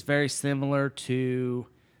roping is very similar to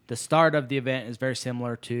the start of the event is very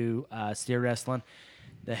similar to steer wrestling.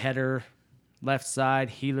 The header left side,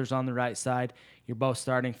 heelers on the right side. You're both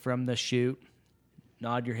starting from the chute.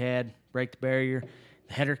 Nod your head, break the barrier.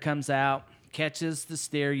 The header comes out, catches the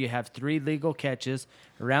steer. You have 3 legal catches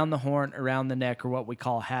around the horn, around the neck, or what we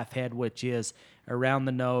call half head, which is around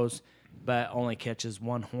the nose, but only catches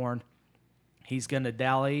 1 horn. He's going to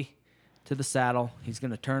dally to the saddle. He's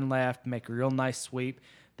going to turn left, make a real nice sweep.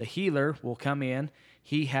 The heeler will come in.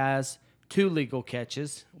 He has 2 legal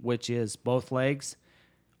catches, which is both legs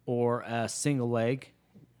or a single leg.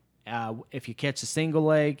 If you catch a single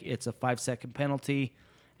leg, it's a 5-second penalty,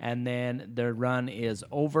 and then the run is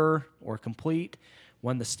over or complete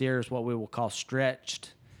when the steer is what we will call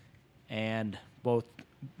stretched, and both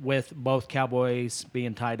cowboys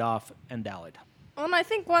being tied off and dallied. Well, and I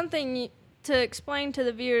think one thing to explain to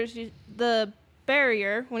the viewers, the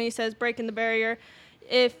barrier, when he says breaking the barrier,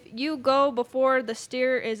 if you go before the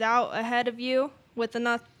steer is out ahead of you with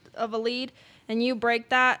enough of a lead and you break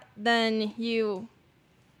that, then you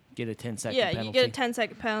get a 10-second penalty. Yeah, you get a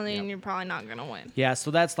 10-second penalty, and you're probably not going to win. Yeah,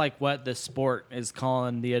 so that's like what the sport is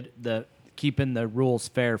calling the keeping the rules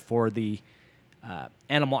fair for the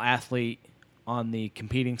animal athlete on the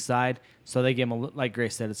competing side. So they give them, like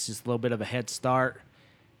Grace said, it's just a little bit of a head start,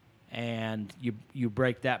 and you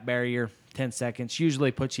break that barrier, 10 seconds.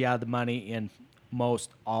 Usually puts you out of the money in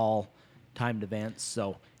most all timed events,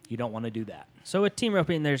 so you don't want to do that. So with team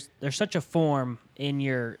roping, there's such a form in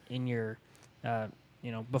your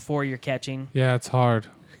before you're catching. Yeah, it's hard.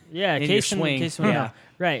 Yeah, in your swing.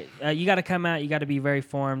 Right. You got to come out. You got to be very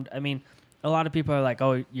formed. I mean, a lot of people are like,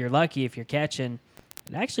 "Oh, you're lucky if you're catching."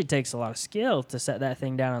 It actually takes a lot of skill to set that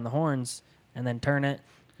thing down on the horns and then turn it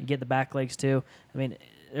and get the back legs too. I mean,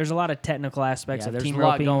 there's a lot of technical aspects of team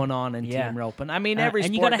roping. There's a lot going on in team roping. I mean, every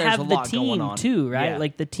and sport you gotta there's have a the lot team going on too, right? Yeah.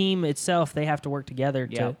 Like the team itself, they have to work together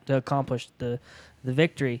to accomplish the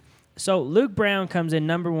victory. So Luke Brown comes in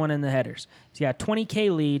number 1 in the headers. He's got a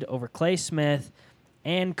 20K lead over Clay Smith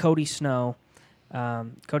and Cody Snow.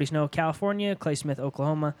 Cody Snow, California. Clay Smith,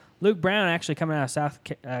 Oklahoma. Luke Brown actually coming out of South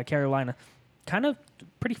Carolina. kind of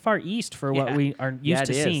pretty far east for what Yeah. we are used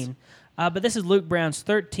to it is. seeing. But this is Luke Brown's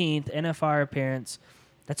 13th NFR appearance.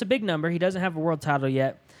 That's a big number. He doesn't have a world title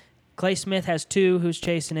yet. Clay Smith has 2 who's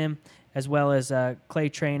chasing him, as well as Clay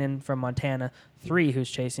Trainin from Montana, 3 who's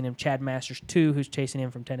chasing him. Chad Masters, 2 who's chasing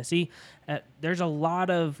him from Tennessee. There's a lot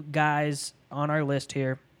of guys on our list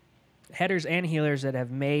here, headers and heelers, that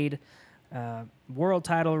have made world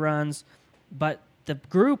title runs. But the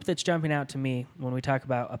group that's jumping out to me when we talk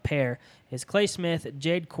about a pair is Clay Smith,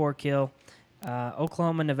 Jade Corkill,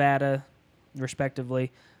 Oklahoma, Nevada,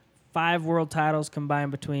 respectively. 5 world titles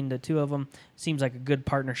combined between the 2 of them. Seems like a good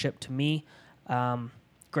partnership to me.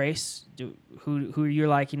 Grace, who you're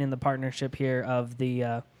liking in the partnership here of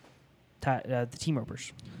the team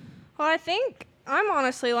ropers? Well, I think I'm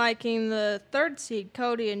honestly liking the 3rd seed,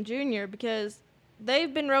 Cody and Junior, because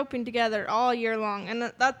they've been roping together all year long, and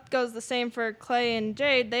that goes the same for Clay and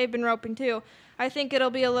Jade. They've been roping too. I think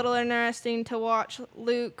it'll be a little interesting to watch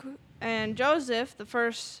Luke and Joseph, the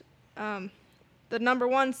first, the number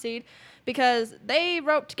 1 seed, because they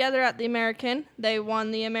roped together at the American. They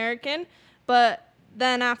won the American, but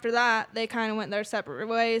then after that, they kind of went their separate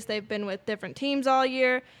ways. They've been with different teams all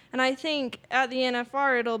year, and I think at the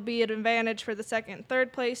NFR it'll be an advantage for the 2nd and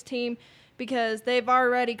 3rd place team because they've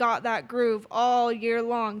already got that groove all year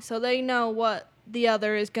long, so they know what the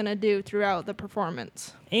other is going to do throughout the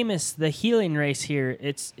performance. Amos, the healing race here,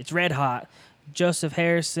 it's red hot. Joseph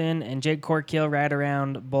Harrison and Jake Corkill right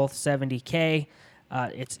around both 70K.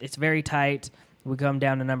 It's very tight. We come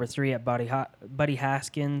down to number 3 at Buddy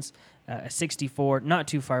Haskins, 64, not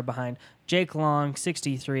too far behind. Jake Long,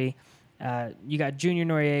 63. You got Junior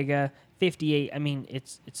Noriega, 58. I mean,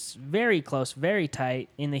 it's very close, very tight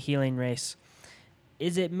in the healing race.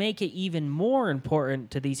 Is it make it even more important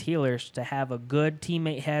to these healers to have a good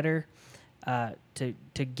teammate header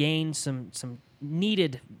to gain some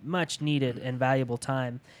much needed and valuable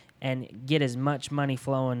time and get as much money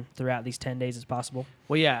flowing throughout these 10 days as possible?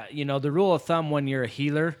 Well, yeah, the rule of thumb when you're a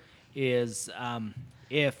healer is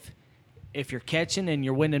if you're catching and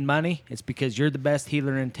you're winning money, it's because you're the best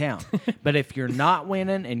healer in town. But if you're not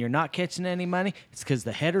winning and you're not catching any money, it's because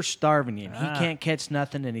the header's starving you. And he can't catch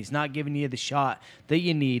nothing, and he's not giving you the shot that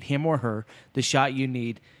you need, him or her, the shot you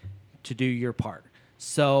need to do your part.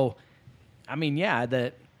 So, I mean, yeah,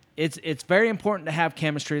 it's very important to have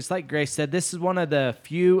chemistry. It's like Grace said, this is one of the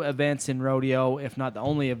few events in rodeo, if not the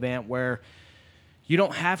only event, where you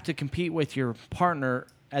don't have to compete with your partner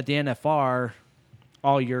at the NFR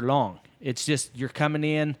all year long. It's just you're coming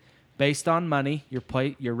in based on money.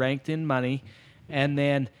 You're ranked in money, and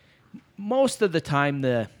then most of the time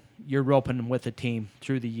you're roping with a team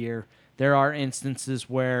through the year. There are instances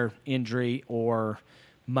where injury or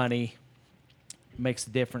money makes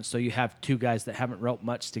a difference, so you have 2 guys that haven't roped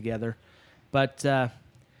much together. But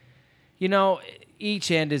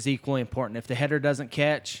each end is equally important. If the header doesn't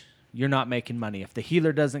catch, you're not making money. If the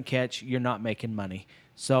healer doesn't catch, you're not making money.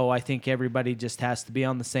 So I think everybody just has to be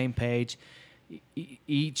on the same page.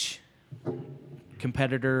 Each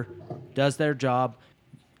competitor does their job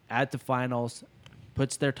at the finals,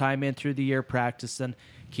 puts their time in through the year practicing,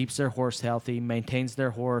 keeps their horse healthy, maintains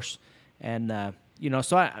their horse. And,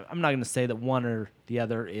 so I'm not going to say that one or the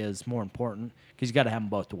other is more important because you got to have them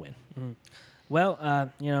both to win. Mm-hmm.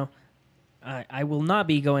 Well, I will not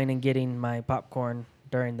be going and getting my popcorn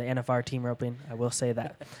during the NFR team roping. I will say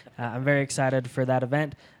that. I'm very excited for that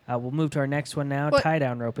event. We'll move to our next one now,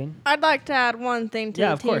 tie-down roping. I'd like to add one thing to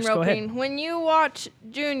the team course, go ahead. roping. When you watch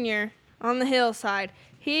Junior on the hillside,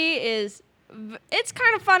 it's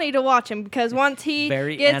kind of funny to watch him because once he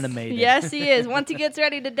Very gets animated. Yes, he is. Once he gets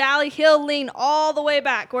ready to dally, he'll lean all the way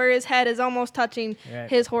back where his head is almost touching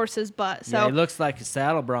his horse's butt. So yeah, he looks like a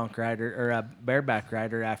saddle bronc rider or a bareback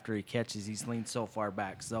rider after he catches. He's leaned so far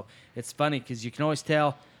back. So it's funny because you can always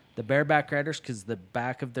tell the bareback riders because the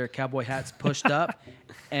back of their cowboy hat's pushed up,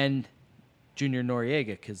 and Junior Noriega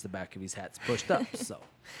because the back of his hat's pushed up. So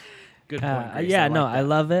good point, Grace. I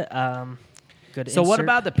love it. Good. So what insert.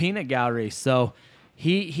 about the peanut gallery? So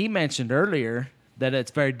he mentioned earlier that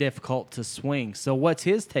it's very difficult to swing. So what's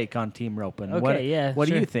his take on team roping? Okay, What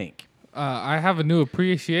sure. do you think? I have a new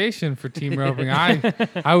appreciation for team roping.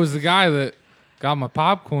 I was the guy that got my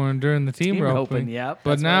popcorn during the team roping. Yep. But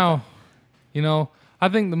that's now, I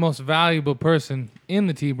think the most valuable person in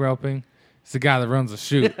the team roping is the guy that runs the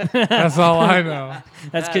chute. That's all I know.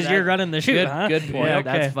 That's because you're running the chute, good, huh? Good point. Yeah, okay.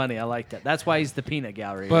 That's funny. I like that. That's why he's the peanut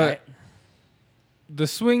gallery, But right? the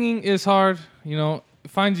swinging is hard.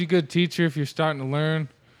 Find you a good teacher if you're starting to learn.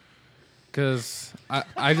 Because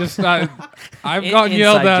I've gotten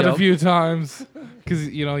yelled Inside at joke. a few times because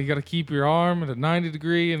you got to keep your arm at a 90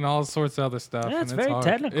 degree and all sorts of other stuff. Yeah, and it's very hard.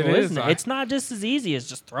 technical, isn't it? It's not just as easy as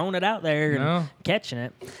just throwing it out there and catching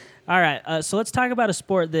it. All right, so let's talk about a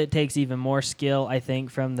sport that takes even more skill, I think,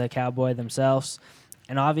 from the cowboy themselves.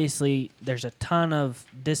 And obviously, there's a ton of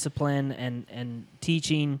discipline and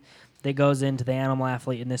teaching that goes into the animal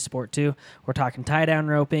athlete in this sport, too. We're talking tie-down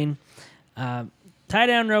roping.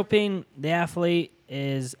 Tie-down roping, the athlete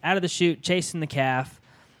is out of the chute chasing the calf.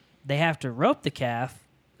 They have to rope the calf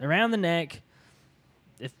around the neck.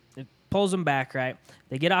 It pulls them back, right?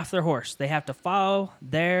 They get off their horse. They have to follow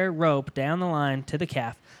their rope down the line to the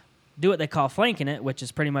calf, do what they call flanking it, which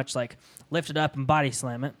is pretty much like lift it up and body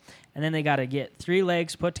slam it. And then they got to get 3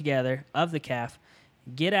 legs put together of the calf,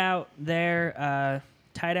 get out their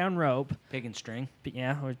tie-down rope. Pig and string.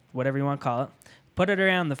 Yeah, or whatever you want to call it. Put it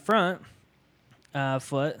around the front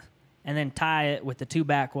foot, and then tie it with the 2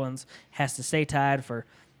 back ones. Has to stay tied for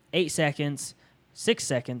 6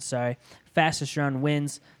 seconds, fastest run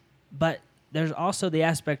wins. But there's also the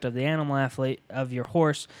aspect of the animal athlete, of your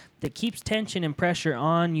horse, that keeps tension and pressure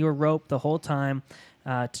on your rope the whole time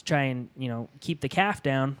to try and, keep the calf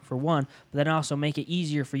down, for one, but then also make it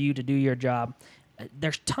easier for you to do your job.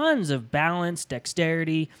 There's tons of balance,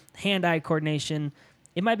 dexterity, hand-eye coordination.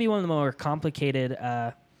 It might be one of the more complicated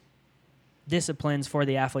disciplines for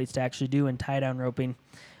the athletes to actually do in tie-down roping.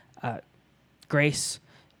 Grace,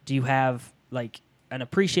 do you have an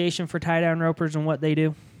appreciation for tie-down ropers and what they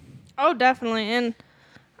do? Oh, definitely. And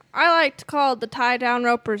I like to call the tie-down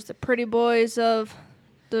ropers the pretty boys of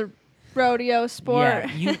the rodeo sport.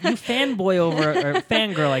 Yeah, you fanboy over, or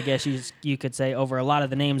fangirl, I guess you could say, over a lot of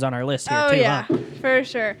the names on our list here, too, yeah, huh? for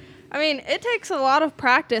sure. I mean, it takes a lot of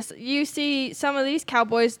practice. You see some of these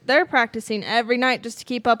cowboys, they're practicing every night just to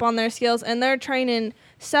keep up on their skills, and they're training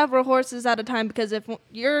several horses at a time, because if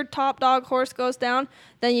your top dog horse goes down,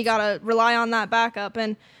 then you got to rely on that backup.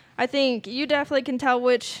 And I think you definitely can tell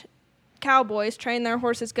which cowboys train their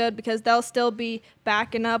horses good, because they'll still be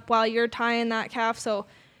backing up while you're tying that calf. So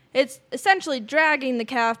it's essentially dragging the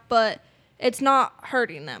calf, but it's not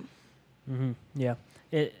hurting them. Mm-hmm. Yeah.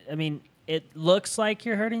 It looks like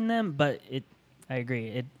you're hurting them, but I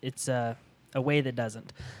agree. It's a way that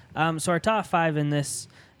doesn't. So our top 5 in this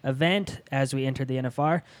event as we enter the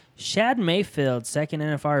NFR. Shad Mayfield, second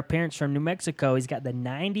NFR appearance from New Mexico. He's got the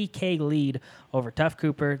 90K lead over Tough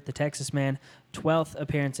Cooper, the Texas man. 12th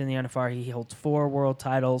appearance in the NFR. He holds 4 world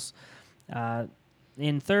titles.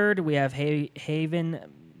 In third, we have Haven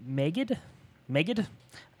Megid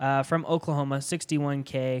from Oklahoma,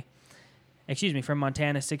 61K. From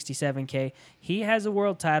Montana, 67K. He has a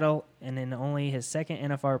world title, and in only his second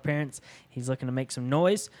NFR appearance, he's looking to make some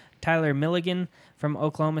noise. Tyler Milligan from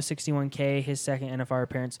Oklahoma, 61K, his second NFR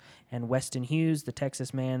appearance. And Weston Hughes, the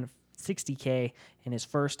Texas man, 60K in his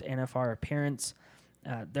first NFR appearance.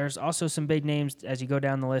 There's also some big names as you go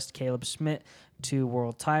down the list. Caleb Smith, 2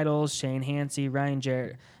 world titles. Shane Hansey, Ryan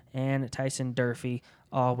Jarrett, and Tyson Durfee,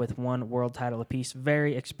 all with 1 world title apiece.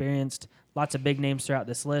 Very experienced. Lots of big names throughout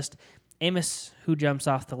this list. Amos, who jumps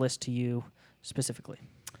off the list to you specifically?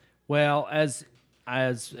 Well, as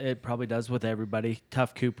it probably does with everybody,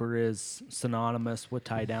 Tough Cooper is synonymous with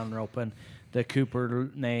tie-down roping. The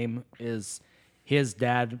Cooper name is his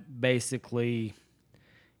dad basically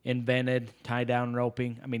invented tie-down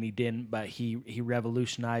roping. I mean, he didn't, but he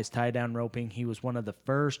revolutionized tie-down roping. He was one of the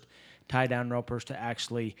first tie-down ropers to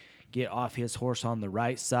actually get off his horse on the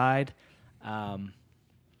right side.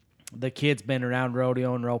 The kid's been around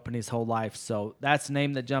rodeo and roping his whole life, so that's a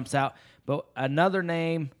name that jumps out. But another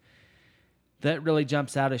name that really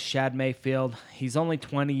jumps out is Shad Mayfield. He's only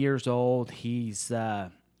 20 years old. He's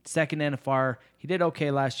second NFR. He did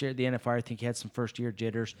okay last year at the NFR. I think he had some first-year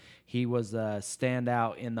jitters. He was a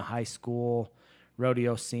standout in the high school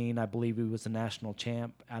rodeo scene. I believe he was a national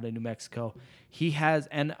champ out of New Mexico. He has,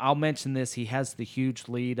 and I'll mention this, he has the huge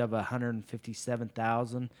lead of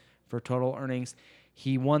 $157,000 for total earnings.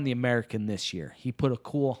 He won the American this year. He put a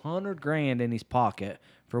cool $100,000 in his pocket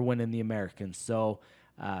for winning the American. So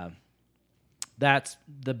that's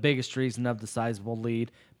the biggest reason of the sizable lead.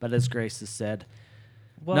 But as Grace has said,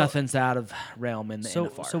 nothing's out of realm in the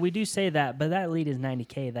NFR. So we do say that, but that lead is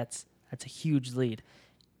 90K. That's a huge lead.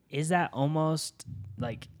 Is that almost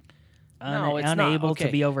like unable to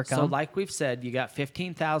be overcome? So like we've said, you got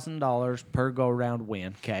 $15,000 per go-round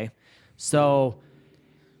win, okay? So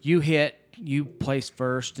you place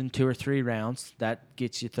first in 2 or 3 rounds. That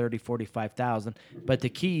gets you $30,000, $45,000. But the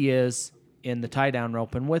key is in the tie-down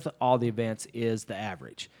rope and with all the events is the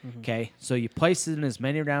average, okay? So you place it in as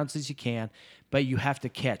many rounds as you can, but you have to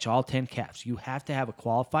catch all 10 calves. You have to have a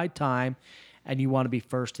qualified time, and you want to be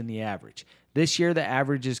first in the average. This year, the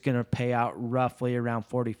average is going to pay out roughly around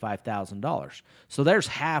 $45,000. So there's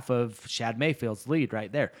half of Shad Mayfield's lead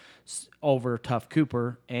right there over Tough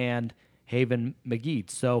Cooper and Haven McGee.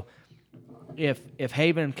 So if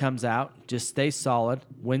Haven comes out, just stays solid,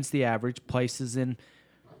 wins the average, places in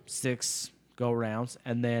 6 go-rounds,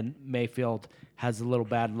 and then Mayfield has a little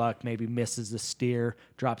bad luck, maybe misses a steer,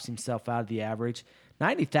 drops himself out of the average,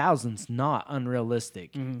 90,000's not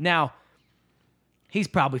unrealistic. Now, he's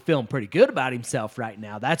probably feeling pretty good about himself right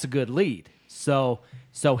now. That's a good lead. So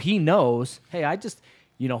he knows, hey, I just,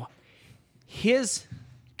 his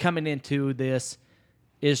coming into this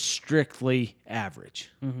is strictly average.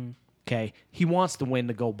 Okay? He wants to win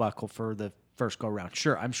the gold buckle for the first go-round.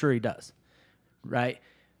 Sure, I'm sure he does. Right?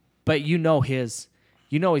 But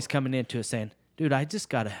he's coming into it saying, dude, I just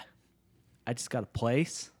gotta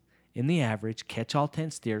place in the average, catch all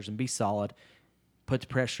 10 steers and be solid, put the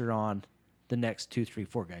pressure on the next 2, 3,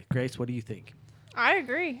 4 guys. Grace, what do you think? I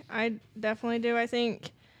agree. I definitely do. I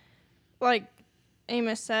think, like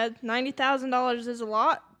Amos said, $90,000 is a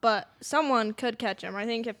lot, but someone could catch him. I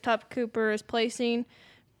think if Tough Cooper is placing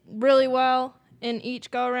really well in each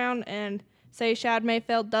go-around and, say, Shad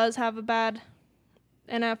Mayfield does have a bad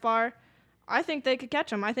NFR, I think they could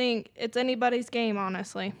catch him. I think it's anybody's game,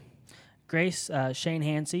 honestly. Grace, Shane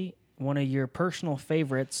Hansey, one of your personal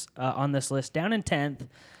favorites on this list, down in 10th.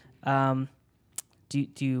 Do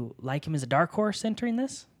you like him as a dark horse entering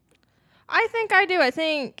this? I think I do. I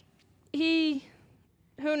think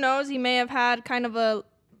who knows, he may have had kind of a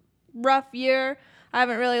rough year. I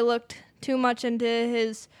haven't really looked too much into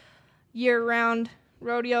his year-round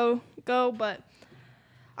rodeo go, but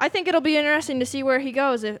I think it'll be interesting to see where he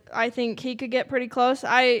goes. I think he could get pretty close.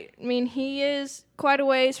 I mean, he is quite a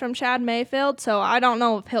ways from Shad Mayfield, so I don't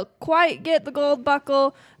know if he'll quite get the gold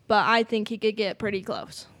buckle, but I think he could get pretty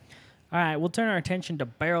close. All right, we'll turn our attention to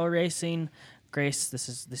barrel racing. Grace, this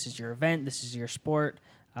is your event. This is your sport.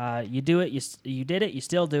 You do it. You did it. You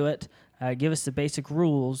still do it. Give us the basic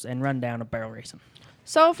rules and rundown of barrel racing.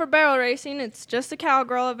 So for barrel racing, it's just a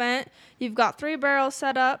cowgirl event. You've got 3 barrels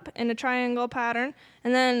set up in a triangle pattern.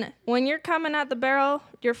 And then when you're coming at the barrel,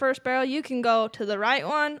 your first barrel, you can go to the right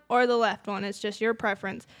one or the left one. It's just your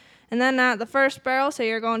preference. And then at the first barrel, say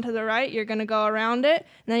you're going to the right, you're going to go around it.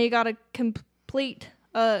 And then you got to complete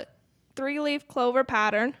a 3-leaf clover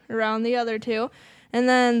pattern around the other 2. And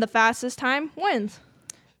then the fastest time wins.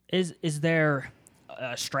 Is there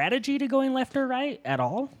a strategy to going left or right at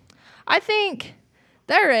all? I think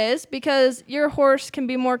there is, because your horse can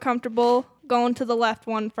be more comfortable going to the left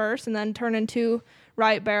one first and then turning 2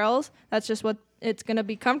 right barrels. That's just what it's going to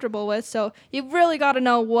be comfortable with. So you've really got to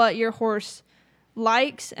know what your horse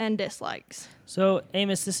likes and dislikes. So,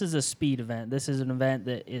 Amos, this is a speed event. This is an event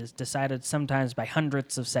that is decided sometimes by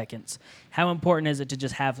hundredths of seconds. How important is it to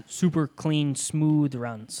just have super clean, smooth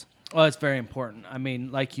runs? Well, it's very important. I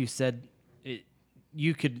mean, like you said,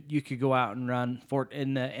 you could go out and run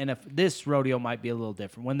this rodeo might be a little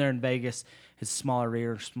different. When they're in Vegas, it's smaller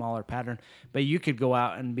rear, smaller pattern. But you could go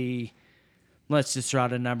out and be, let's just draw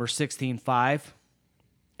a number, 16.5,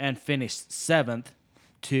 and finish 7th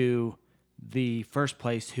to the first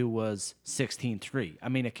place who was 16.3. I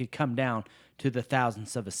mean, it could come down to the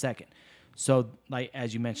thousandths of a second. So, like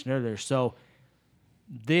as you mentioned earlier,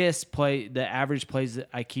 this play, the average plays,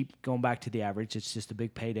 I keep going back to the average. It's just a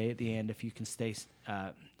big payday at the end if you can stay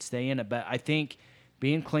in it. But I think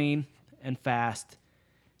being clean and fast,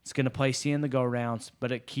 it's going to place you in the go-rounds,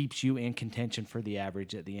 but it keeps you in contention for the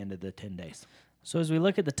average at the end of the 10 days. So as we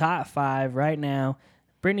look at the top 5 right now,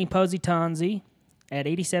 Brittany Posey-Tonzi at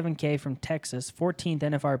 87K from Texas, 14th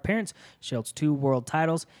NFR appearance. She holds 2 world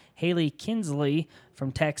titles. Haley Kinsley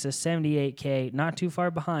from Texas, 78K, not too far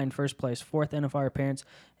behind first place, 4th NFR appearance.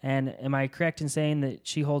 And am I correct in saying that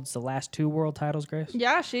she holds the last 2 world titles, Grace?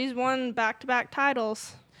 Yeah, she's won back-to-back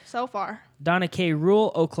titles so far. Donna K.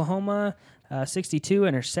 Rule, Oklahoma, 62,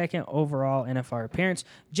 and her 2nd overall NFR appearance.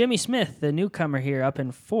 Jimmy Smith, the newcomer here, up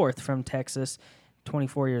in 4th from Texas,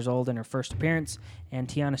 24 years old in her first appearance, and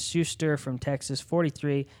Tiana Schuster from Texas,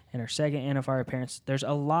 43, in her 2nd NFR appearance. There's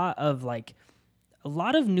a lot of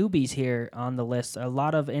newbies here on the list, a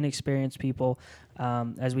lot of inexperienced people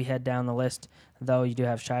as we head down the list, though you do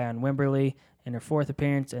have Cheyenne Wimberly in her 4th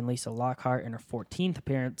appearance and Lisa Lockhart in her 14th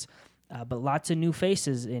appearance, but lots of new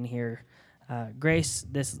faces in here. Grace,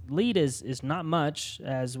 this lead is not much,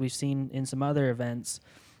 as we've seen in some other events.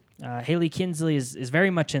 Haley Kinsley is very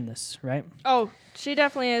much in this, right? Oh, she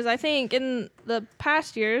definitely is. I think in the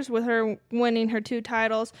past years, with her winning her 2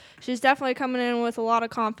 titles, she's definitely coming in with a lot of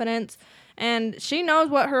confidence. And she knows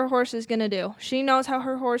what her horse is going to do. She knows how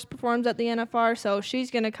her horse performs at the NFR, so she's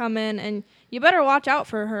going to come in, and you better watch out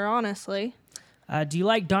for her, honestly. Do you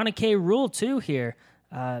like Donna K. Rule, too, here?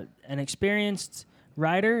 An experienced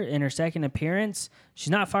rider in her second appearance. She's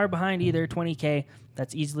not far behind either, 20K.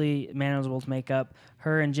 That's easily manageable to make up.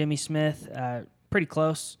 Her and Jimmy Smith, pretty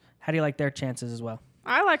close. How do you like their chances as well?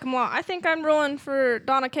 I like them a lot. I think I'm rolling for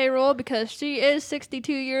Donna K. Rule because she is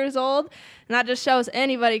 62 years old, and that just shows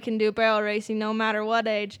anybody can do barrel racing no matter what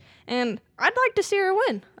age. And I'd like to see her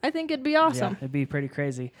win. I think it'd be awesome. Yeah, it'd be pretty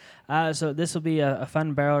crazy. So this will be a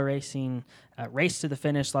fun barrel racing race to the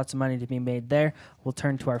finish. Lots of money to be made there. We'll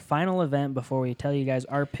turn to our final event before we tell you guys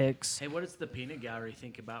our picks. Hey, what does the peanut gallery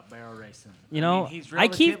think about barrel racing? You know, he's I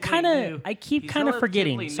keep kind relatively of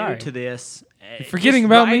forgetting. new Sorry. to this. You're forgetting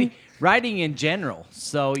about me? Riding in general.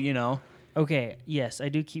 So, you know. Okay, yes, I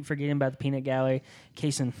do keep forgetting about the peanut gallery.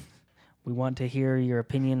 Kaysen, we want to hear your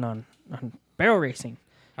opinion on barrel racing.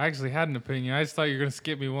 I actually had an opinion. I just thought you were going to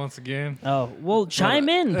skip me once again. Oh, well, chime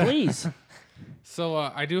in, please. So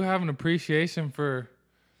I do have an appreciation for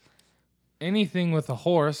anything with a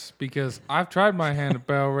horse because I've tried my hand at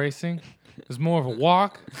barrel racing. It's more of a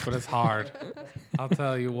walk, but it's hard. I'll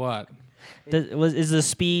tell you what. Is the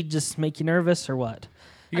speed just make you nervous or what?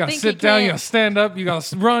 You got to think sit he down, you can. got to stand up, you got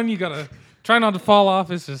to run, you got to try not to fall off.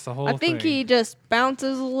 It's just a whole I think thing. he just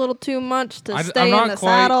bounces a little too much to I'm stay not in the quite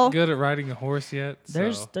saddle. good at riding a horse yet.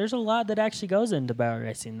 So. There's a lot that actually goes into barrel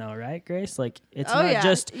racing, though, right, Grace? Like it's Oh, not yeah.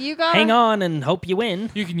 just You gotta- hang on and hope you win.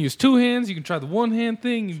 You can use 2 hands, you can try the 1 hand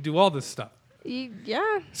thing, you can do all this stuff.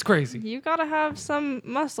 Yeah, It's crazy. you gotta have some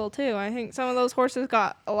muscle too. I think some of those horses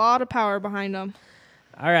got a lot of power behind them.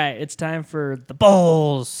 All right, it's time for the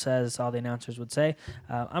bowls, as all the announcers would say.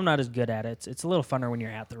 I'm not as good at it. It's a little funner when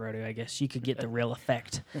you're at the rodeo, I guess. You could get the real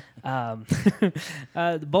effect.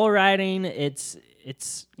 The bull riding, it's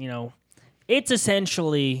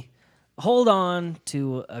essentially hold on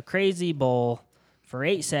to a crazy bull for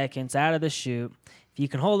 8 seconds out of the chute. If you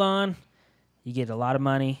can hold on, you get a lot of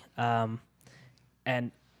money.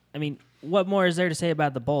 And, I mean, what more is there to say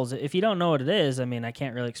about the bulls? If you don't know what it is, I mean, I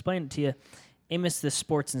can't really explain it to you. Amos, this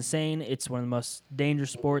sport's insane. It's one of the most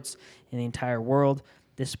dangerous sports in the entire world.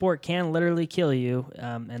 This sport can literally kill you,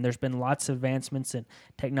 and there's been lots of advancements in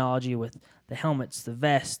technology with the helmets, the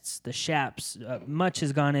vests, the chaps. Much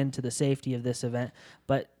has gone into the safety of this event,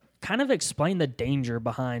 but kind of explain the danger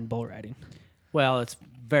behind bull riding. Well, it's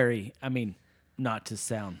very, I mean, not to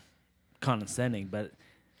sound condescending, but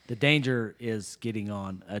the danger is getting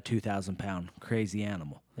on a 2,000-pound crazy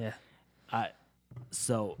animal. Yeah.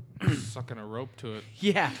 So Sucking a rope to it.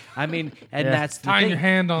 yeah, I mean, and Yeah. that's the Tying thing. your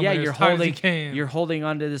hand on yeah, there you're as tight as holding you can. you're holding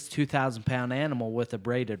onto this 2,000-pound animal with a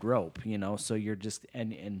braided rope, you know. So you're just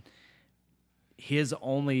and his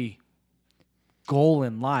only goal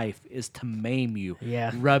in life is to maim you,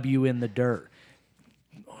 Yeah. rub you in the dirt,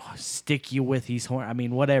 stick you with his horn. I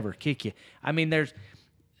mean, whatever, kick you. I mean, there's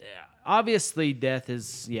obviously death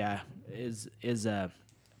is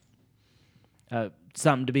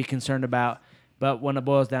something to be concerned about. But when it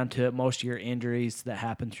boils down to it, most of your injuries that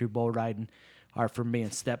happen through bull riding are from being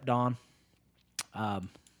stepped on,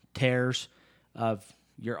 tears of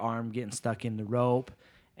your arm getting stuck in the rope,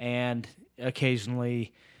 and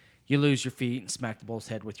occasionally you lose your feet and smack the bull's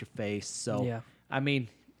head with your face. So, Yeah. I mean,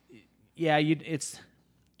 yeah, you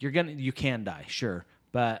can die, sure,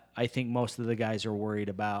 but I think most of the guys are worried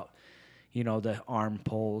about, you know, the arm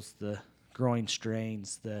pulls, the groin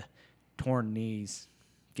strains, the torn knees.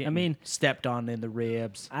 Getting stepped on in the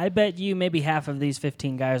ribs. I bet you maybe half of these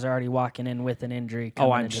 15 guys are already walking in with an injury.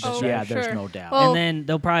 Coming into the sure. show. Yeah, sure. there's no doubt. Well- And then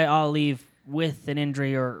they'll probably all leave with an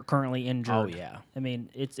injury or currently injured. Oh, yeah. I mean,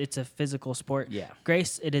 it's a physical sport. Yeah.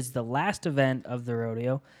 Grace, it is the last event of the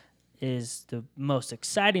rodeo. It is the most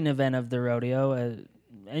exciting event of the rodeo.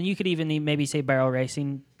 And you could even maybe say barrel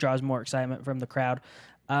racing draws more excitement from the crowd.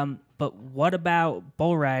 But what about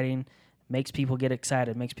bull riding makes people get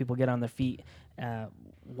excited, makes people get on their feet?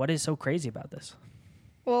 What is so crazy about this?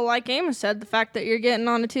 Well, like Amos said, the fact that you're getting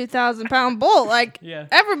on a 2,000-pound bull, like Yeah.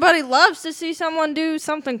 everybody loves to see someone do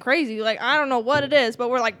something crazy. Like I don't know what it is, but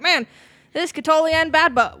we're like, man, this could totally end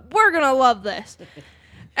bad, but we're gonna love this.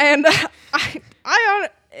 And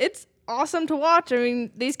it's awesome to watch. I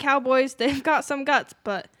mean, these cowboys, they've got some guts,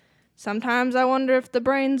 but sometimes I wonder if the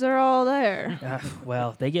brains are all there.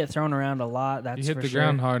 Well, they get thrown around a lot. That's You hit for the sure.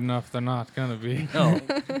 ground hard enough, they're not going to be. No.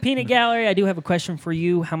 Peanut Gallery, I do have a question for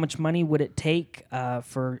you. How much money would it take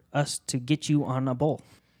for us to get you on a bull?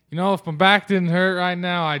 You know, if my back didn't hurt right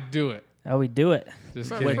now, I'd do it. Oh, we do it. Just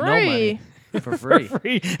For kidding. no money. free. For free.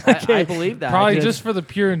 Free. I believe that. Probably Because- just for the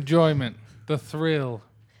pure enjoyment, the thrill,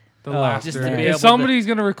 the Oh, laughter. just to be able If to- somebody's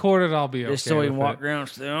gonna record it, I'll be okay. just so he can with walk it. around and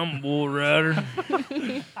say, I'm a bull rider.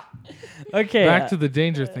 Okay. Back to the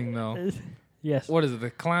danger thing, though. yes. What is it?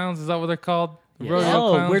 The clowns? Is that what they're called? The Yes. rodeo Oh,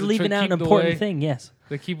 clowns we're that leaving out an keep important away- thing. Yes.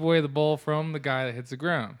 They keep away the bull from the guy that hits the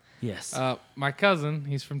ground. Yes. My cousin,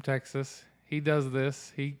 he's from Texas. He does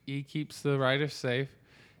this. He keeps the riders safe.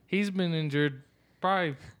 He's been injured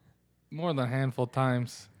probably more than a handful of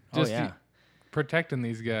times. Just yeah. protecting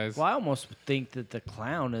these guys. Well, I almost think that the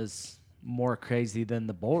clown is more crazy than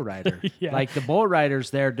the bull rider. Yeah. Like the bull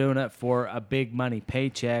rider's there doing it for a big money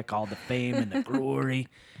paycheck, all the fame and the glory.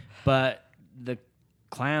 But the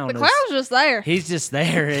clown The clown's just there. he's just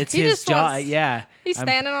there. It's He his just job. wants- Yeah. He's I'm-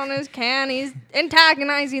 standing on his can. He's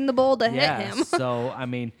antagonizing the bull to yeah. hit him. So, I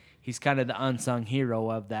mean, he's kind of the unsung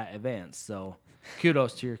hero of that event. So,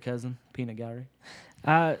 kudos to your cousin, Peanut Gallery.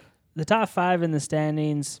 The top 5 in the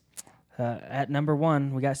standings. At number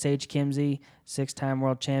 1, we got Sage Kimzey, 6-time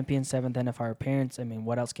world champion, 7th NFR appearance. I mean,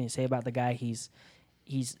 what else can you say about the guy? He's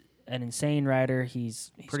an insane rider.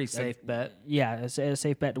 He's Pretty safe bet. Yeah, it's a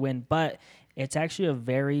safe bet to win. But it's actually a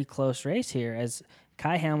very close race here as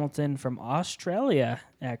Kai Hamilton from Australia,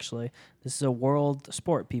 actually. This is a world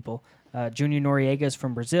sport, people. Junior Noriega is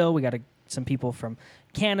from Brazil. We got some people from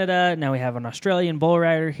Canada. Now we have an Australian bull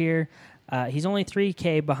rider here. He's only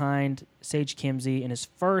 3K behind Sage Kimzey in his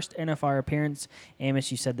first NFR appearance. Amos,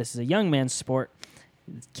 you said this is a young man's sport.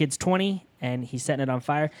 Kid's 20, and he's setting it on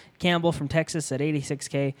fire. Campbell from Texas at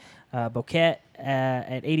 86K. Boquette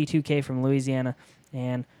at 82K from Louisiana.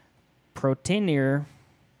 And Protenier.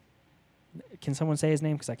 Can someone say his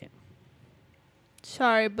name? Because I can't.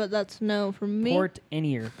 Sorry, but that's no from me.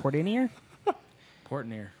 Portenier. Portenier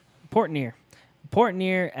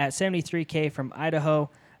at 73K from Idaho.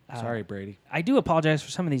 Sorry, Brady. I do apologize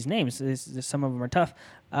for some of these names. Some of them are tough.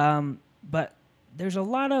 But there's a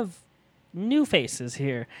lot of new faces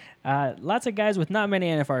here. Lots of guys with not many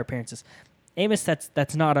NFR appearances. Amos,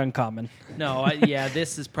 that's not uncommon. No, yeah,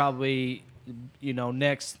 this is probably,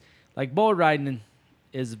 next. Like bull riding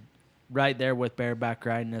is right there with bareback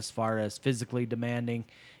riding as far as physically demanding.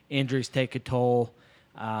 Injuries take a toll.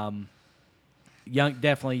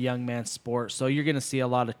 Definitely young man's sport. So you're going to see a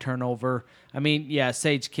lot of turnover. I mean, yeah,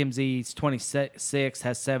 Sage Kimzey, he's 26,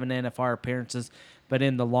 has 7 NFR appearances, but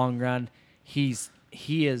in the long run, he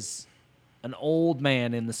is an old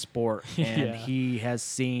man in the sport, and Yeah. he has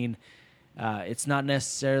seen. It's not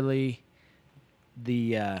necessarily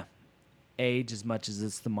the age as much as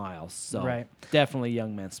it's the miles. So Right. definitely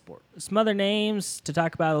young man's sport. Some other names to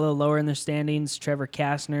talk about a little lower in their standings. Trevor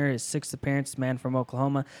Kastner, his 6th appearance, man from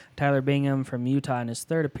Oklahoma. Tyler Bingham from Utah in his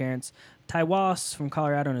 3rd appearance. Ty Wass from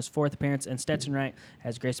Colorado in his 4th appearance. And Stetson Wright,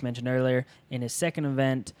 as Grace mentioned earlier, in his 2nd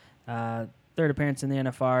event, 3rd appearance in the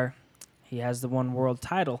NFR. He has the one world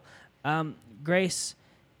title. Grace,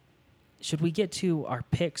 should we get to our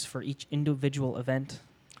picks for each individual event?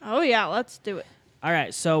 Oh, yeah, let's do it. All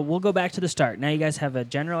right, so we'll go back to the start. Now you guys have a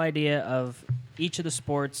general idea of each of the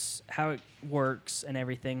sports, how it works, and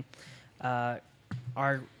everything.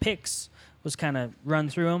 Our picks was kind of run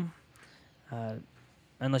through them.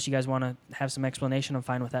 Unless you guys want to have some explanation, I'm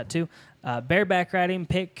fine with that too. Bareback riding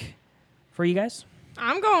pick for you guys?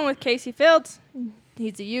 I'm going with Casey Fields.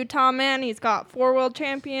 He's a Utah man. He's got 4 world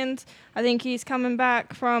champions. I think he's coming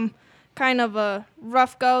back from kind of a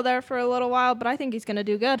rough go there for a little while, but I think he's going to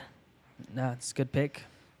do good. No, it's a good pick.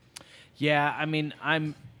 Yeah, I mean,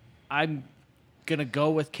 I'm gonna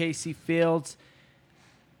go with Casey Fields.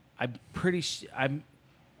 I'm pretty.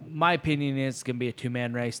 My opinion is it's gonna be a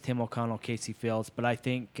 2-man race: Tim O'Connell, Casey Fields. But I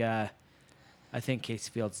think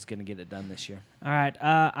Casey Fields is gonna get it done this year. All right,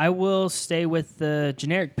 I will stay with the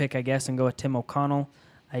generic pick, I guess, and go with Tim O'Connell.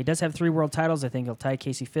 He does have 3 world titles. I think he'll tie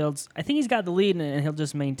Casey Fields. I think he's got the lead, and he'll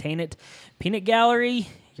just maintain it. Peanut Gallery,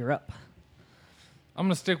 you're up. I'm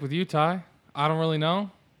gonna stick with you, Ty. I don't really know,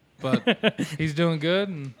 but he's doing good,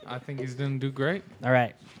 and I think he's gonna do great. All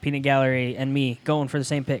right, Peanut Gallery and me going for the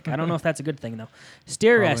same pick. I don't know if that's a good thing, though.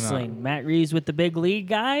 Steer Probably wrestling, not. Matt Reeves with the big lead,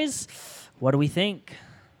 guys. What do we think?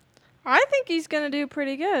 I think he's going to do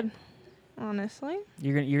pretty good, honestly.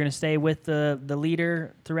 You're gonna stay with the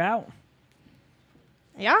leader throughout?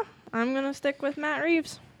 Yeah, I'm going to stick with Matt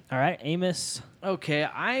Reeves. All right, Amos. Okay,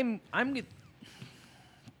 I'm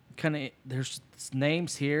kind of. There's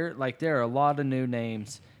names here. Like there are a lot of new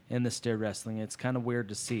names in the steer wrestling. It's kind of weird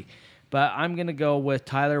to see, but I'm gonna go with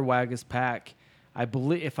Tyler Wagaspak. I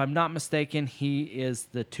believe, if I'm not mistaken, he is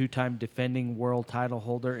the 2-time defending world title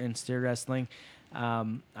holder in steer wrestling.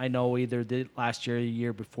 I know either last year or the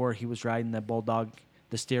year before he was riding the Bulldog,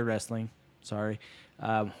 the steer wrestling,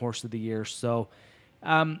 horse of the year. So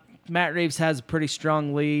Matt Reeves has a pretty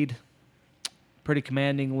strong lead, pretty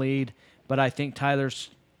commanding lead, but I think Tyler's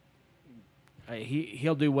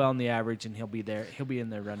he'll do well in the average, and he'll be there. He'll be in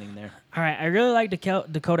there running there. All right, I really like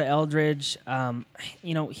Dakota Eldridge.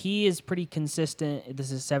 He is pretty consistent.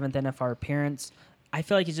 This is his 7th NFR appearance. I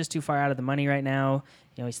feel like he's just too far out of the money right now.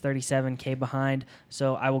 He's 37K behind,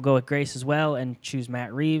 so I will go with Grace as well and choose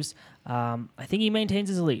Matt Reeves. I think he maintains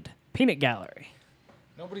his lead. Peanut Gallery.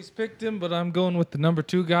 Nobody's picked him, but I'm going with the number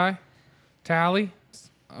 2 guy, Tally.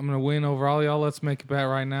 I'm going to win over all y'all. Let's make a bet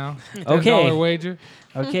right now. $10 wager.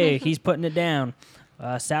 Okay, he's putting it down.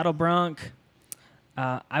 Saddle Bronc.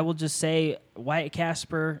 I will just say Wyatt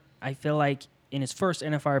Casper. I feel like in his first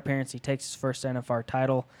NFR appearance, he takes his first NFR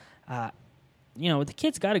title. The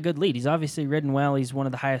kid's got a good lead. He's obviously ridden well. He's one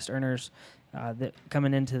of the highest earners that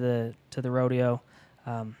coming into the rodeo.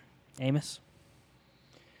 Amos?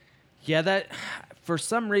 Yeah, that for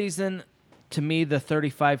some reason, to me, the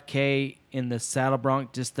 35K in the Saddle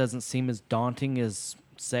Bronc just doesn't seem as daunting as,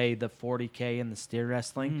 say, the 40K in the steer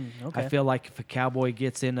wrestling. Okay. I feel like if a cowboy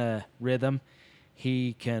gets in a rhythm,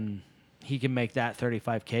 he can make that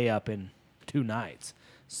 35K up in 2 nights.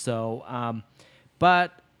 So,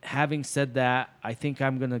 but having said that, I think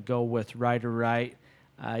I'm going to go with Ryder Wright.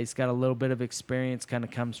 He's got a little bit of experience, kind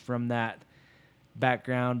of comes from that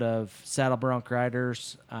background of Saddle Bronc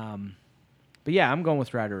riders. But yeah, I'm going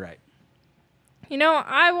with Ryder Wright.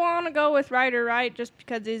 I want to go with Ryder Wright just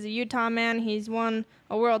because he's a Utah man. He's won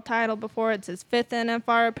a world title before. It's his 5th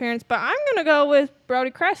NFR appearance. But I'm going to go with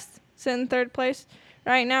Brody Crest, sitting 3rd place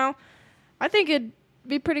right now. I think it'd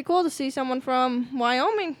be pretty cool to see someone from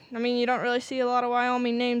Wyoming. I mean, you don't really see a lot of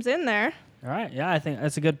Wyoming names in there. All right, yeah, I think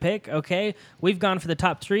that's a good pick. Okay, we've gone for the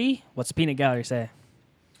top 3. What's Peanut Gallery say?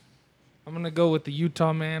 I'm going to go with the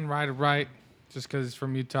Utah man, Ryder Wright, just because he's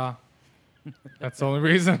from Utah. That's the only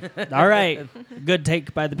reason. All right, good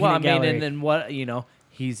take by the Peanut Gallery. and then what,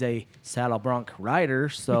 he's a Saddle Bronc rider,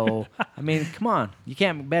 so, come on. You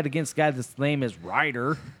can't bet against a guy that's name is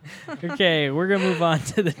Ryder. Okay, we're going to move on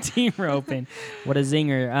to the team roping. What a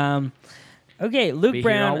zinger. Okay, Luke Be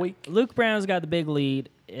here all Brown. week. Luke Brown's got the big lead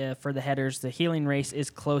for the headers. The healing race is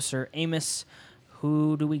closer. Amos,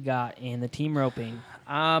 who do we got in the team roping?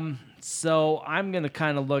 So I'm going to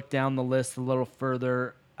kind of look down the list a little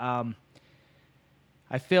further.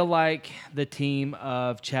 I feel like the team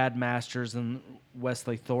of Chad Masters and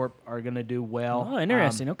Wesley Thorpe are going to do well. Oh,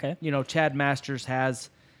 interesting. Okay. Chad Masters has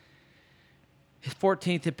his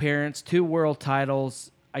 14th appearance, 2 world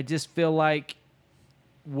titles. I just feel like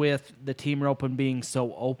with the team roping being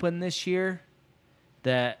so open this year,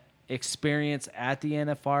 that experience at the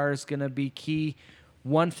NFR is going to be key.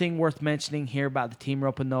 One thing worth mentioning here about the team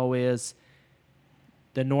roping, though, is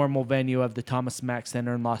the normal venue of the Thomas Mack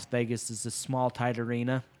Center in Las Vegas is a small, tight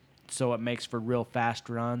arena, so it makes for real fast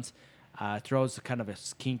runs. Throws kind of a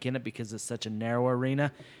kink in it because it's such a narrow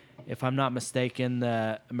arena. If I'm not mistaken,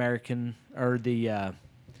 the American or the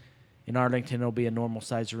in Arlington it'll be a normal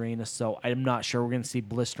size arena, so I'm not sure we're going to see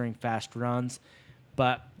blistering fast runs.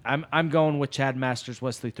 But I'm going with Chad Masters,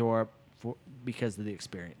 Wesley Thorpe because of the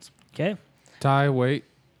experience. Okay. Ty, wait.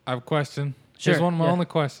 I have a question. Sure, Here's one of my yeah. only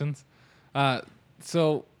questions.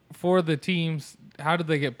 So for the teams, how did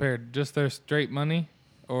they get paired? Just their straight money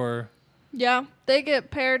or Yeah, they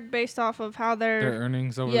get paired based off of how their they're...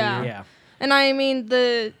 earnings over Yeah. the year? Yeah. And I mean,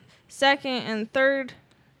 the 2nd and 3rd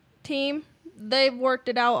team, they've worked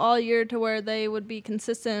it out all year to where they would be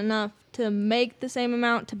consistent enough to make the same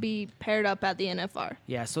amount to be paired up at the NFR.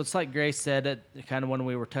 Yeah, so it's like Grace said, kind of when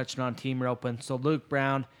we were touching on team roping. So Luke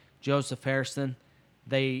Brown, Joseph Harrison,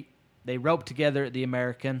 they roped together at the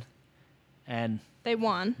American, and They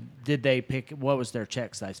won. did they pick, what was their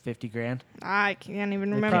check size, 50 grand? I can't even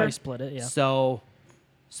They remember. probably split it, yeah. So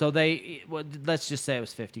they, let's just say it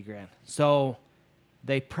was 50 grand. So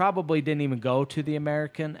they probably didn't even go to the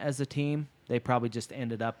American as a team. They probably just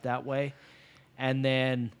ended up that way. And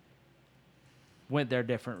then went their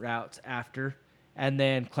different routes after. And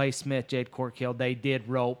then Clay Smith, Jade Corkhill, they did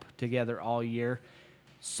rope together all year.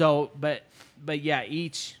 So, but yeah,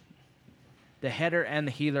 the header and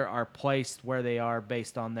the healer are placed where they are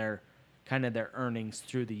based on their kind of their earnings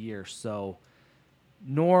through the year. So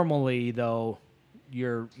normally, though,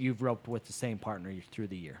 you've roped with the same partner through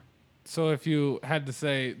the year. So if you had to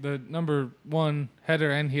say the number 1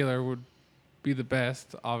 header and healer would be the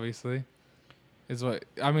best, obviously, is what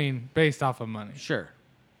I mean, based off of money. Sure.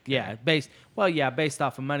 Yeah, based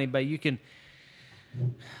off of money, but you can.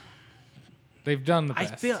 They've done the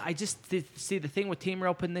best. I just see the thing with team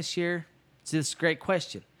roping this year. It's just a great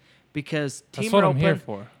question because That's team what roping, I'm here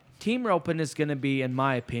for. team roping is going to be, in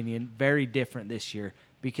my opinion, very different this year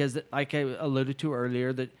because, like I alluded to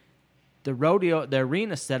earlier, the rodeo, the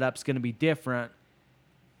arena setup is going to be different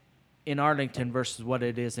in Arlington versus what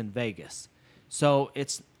it is in Vegas. So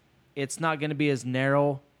it's not going to be as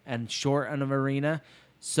narrow and short an arena.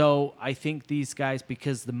 So I think these guys,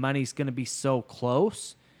 because the money's going to be so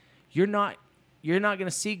close, you're not going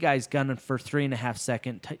to see guys gunning for 3.5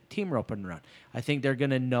 second team rope and run. I think they're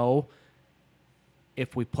going to know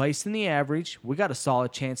if we place in the average, we got a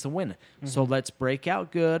solid chance of winning. So let's break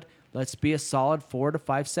out good. Let's be a solid 4 to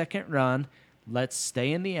 5 second run. Let's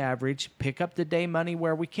stay in the average, pick up the day money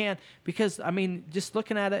where we can. Because, I mean, just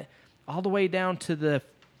looking at it, all the way down to the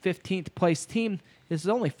 15th place team is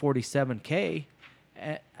only $47K.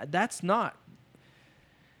 That's not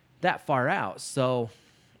that far out. So,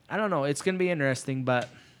 I don't know. It's going to be interesting, but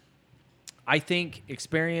I think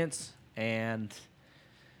experience and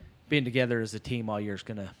being together as a team all year is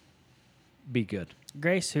going to be good.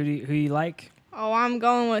 Grace, who you like? Oh, I'm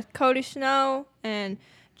going with Cody Snow and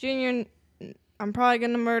Junior. I'm probably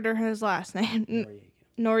going to murder his last name,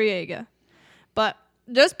 Noriega. But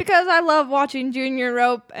just because I love watching Junior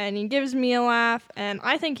rope and he gives me a laugh, and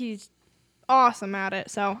I think he's awesome at it,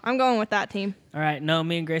 so I'm going with that team. All right, no,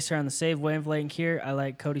 me and Grace are on the same wavelength here. I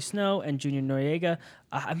like Cody Snow and Junior Noriega.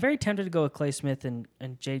 I'm very tempted to go with Clay Smith and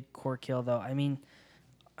Jade Corkill, though. I mean,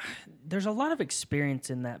 there's a lot of experience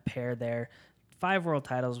in that pair there. 5 world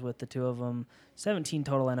titles with the two of them, 17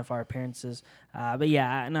 total NFR appearances. But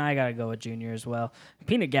yeah, no, I got to go with Junior as well.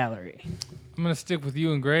 Peanut Gallery. I'm going to stick with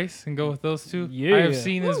you and Grace and go with those two. Yeah. I have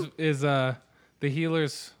seen the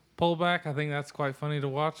healer's pullback. I think that's quite funny to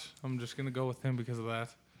watch. I'm just going to go with him because of that.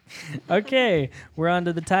 Okay, we're on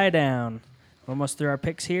to the tie down. Almost through our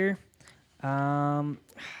picks here. I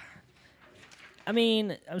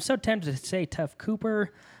mean, I'm so tempted to say Tough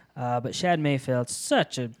Cooper, but Shad Mayfield's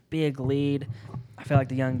such a big lead. I feel like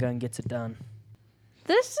the young gun gets it done.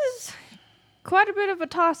 This is quite a bit of a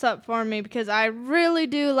toss-up for me because I really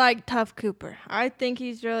do like Tough Cooper. I think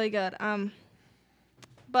he's really good.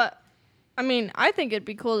 But, I mean, I think it'd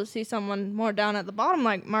be cool to see someone more down at the bottom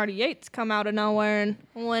like Marty Yates come out of nowhere and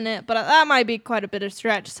win it. But that might be quite a bit of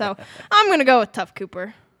stretch, so I'm going to go with Tough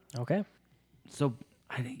Cooper. Okay. So,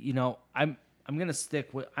 I'm going to stick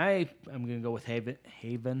with I'm going to go with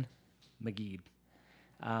Haven McGee.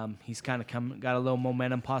 He's kind of got a little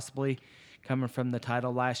momentum possibly coming from the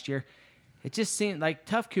title last year. It just seemed like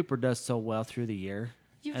Tough Cooper does so well through the year.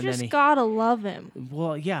 You And just then got to love him.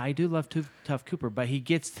 Well, yeah, I do love Tough Cooper, but he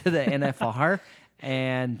gets to the NFR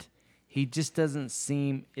and he just doesn't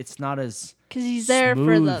seem, it's not as Because he's there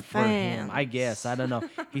for smooth the for him, fans. I guess. I don't know.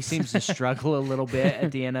 He seems to struggle a little bit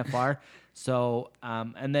at the NFR. So,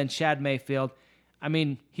 and then Shad Mayfield, I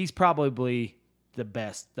mean, he's probably the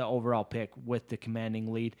best, the overall pick with the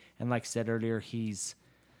commanding lead. And like I said earlier, he's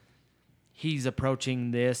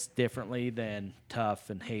approaching this differently than Tough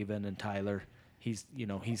and Haven and Tyler. He's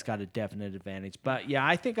got a definite advantage. But yeah,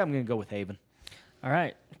 I think I'm going to go with Haven. All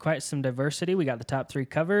right, quite some diversity. We got the top 3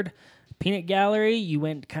 covered. Peanut Gallery, you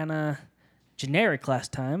went kind of generic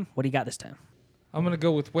last time. What do you got this time? I'm going to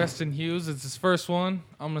go with Weston Hughes. It's his first one.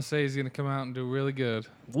 I'm going to say he's going to come out and do really good.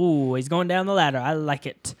 Ooh, he's going down the ladder. I like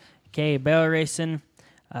it. Okay, barrel racing.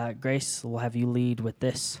 Grace, we'll have you lead with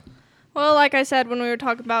this. Well, like I said when we were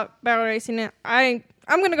talking about barrel racing, I'm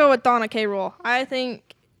going to go with Donna K. Roll. I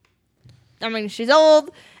mean, she's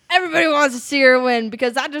old. Everybody wants to see her win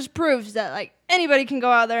because that just proves that, like, anybody can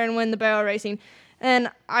go out there and win the barrel racing.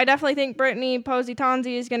 And I definitely think Brittany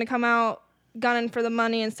Posey-Tonzi is going to come out gunning for the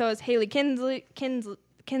money, and so is Haley Kinsley.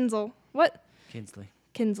 What?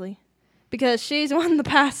 Kinsley. Because she's won the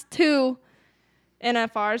past 2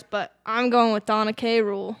 NFRs, but I'm going with Donna K.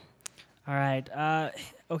 Rule. All right.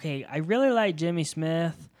 Okay, I really like Jimmy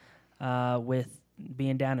Smith with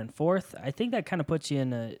being down in 4th. I think that kind of puts you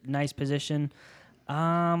in a nice position. But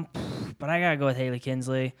I got to go with Haley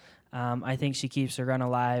Kinsley. I think she keeps her run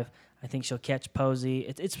alive. I think she'll catch Posey.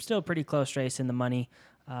 It's still a pretty close race in the money.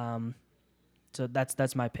 So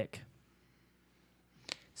that's my pick.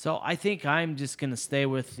 So I think I'm just going to stay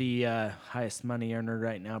with the highest money earner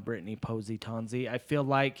right now, Brittany Posey-Tonzi. I feel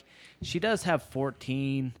like she does have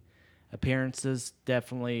 14 appearances.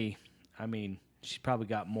 Definitely, I mean, she's probably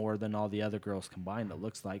got more than all the other girls combined, it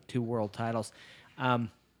looks like. 2 world titles.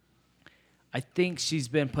 I think she's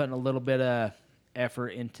been putting a little bit of effort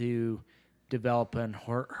into developing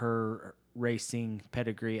her racing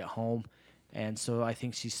pedigree at home. And so I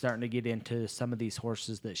think she's starting to get into some of these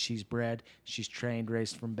horses that she's bred. She's trained,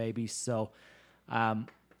 raised from babies. So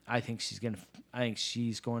I think she's going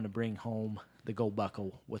to bring home the gold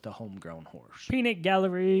buckle with a homegrown horse. Peanut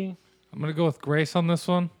Gallery. I'm going to go with Grace on this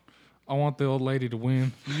one. I want the old lady to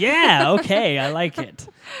win. Yeah, okay, I like it.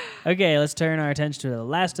 Okay, let's turn our attention to the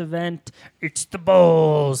last event. It's the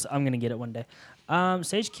Bulls. I'm going to get it one day.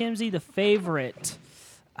 Sage Kimzey, the favorite.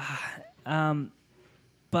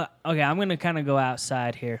 But, okay, I'm going to kind of go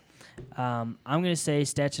outside here. I'm going to say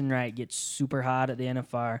Stetson Wright gets super hot at the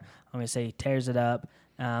NFR. I'm going to say he tears it up.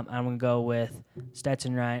 I'm going to go with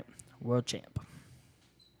Stetson Wright, world champ.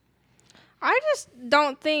 I just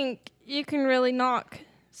don't think you can really knock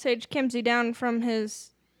Sage Kimzey down from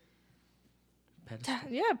his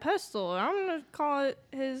pedestal. I'm gonna call it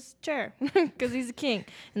his chair because he's a king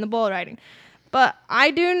in the bull riding. But I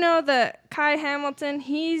do know that Kai Hamilton,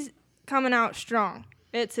 he's coming out strong.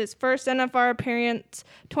 It's his first NFR appearance,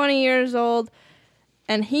 20 years old,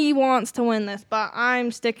 and he wants to win this. But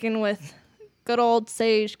I'm sticking with good old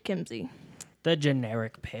Sage Kimzey. The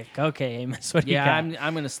generic pick. Okay, Amos, what do you got? Yeah,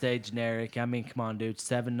 I'm going to stay generic. I mean, come on, dude.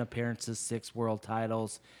 7 appearances, 6 world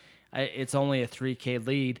titles. It's only a 3K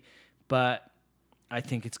lead, but I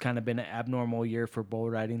think it's kind of been an abnormal year for bull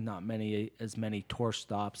riding. Not as many tour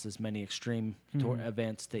stops, as many extreme tour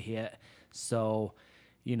events to hit. So,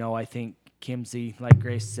 I think Kimzey, like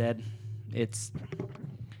Grace said, it's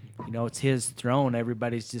his throne.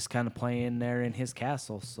 Everybody's just kind of playing there in his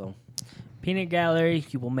castle, so... Peanut Gallery,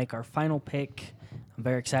 you will make our final pick. I'm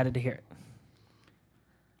very excited to hear it.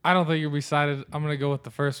 I don't think you'll be excited. I'm going to go with the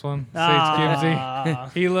first one, Sage Ah.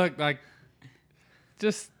 Kimzey. He looked like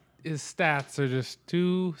just his stats are just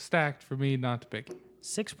too stacked for me not to pick him.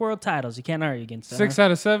 6 world titles. You can't argue against that. 6 out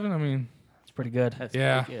of 7, I mean. It's pretty good. That's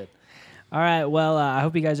Yeah. pretty good. All right. Well, I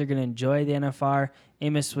hope you guys are going to enjoy the NFR.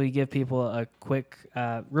 Amos, will you give people a quick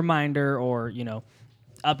reminder or,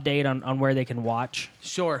 update on where they can watch?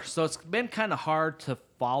 Sure. So it's been kind of hard to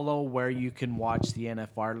follow where you can watch the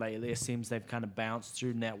NFR lately. It seems they've kind of bounced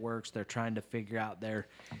through networks. They're trying to figure out their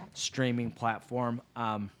streaming platform.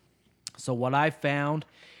 So what I found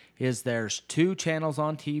is there's 2 channels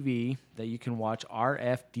on TV that you can watch,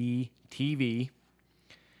 RFD TV,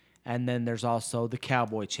 and then there's also the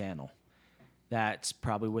Cowboy Channel. That's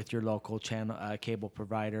probably with your local channel cable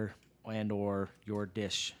provider and or your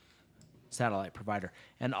dish satellite provider.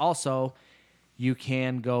 And also, you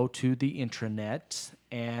can go to the intranet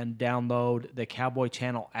and download the Cowboy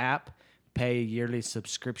Channel app, pay a yearly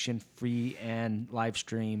subscription free, and live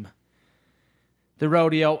stream the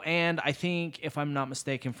rodeo. And I think, if I'm not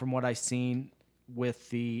mistaken, from what I've seen with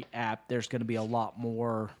the app, there's going to be a lot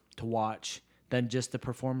more to watch than just the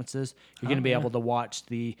performances. You're going to be able to watch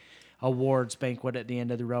the awards banquet at the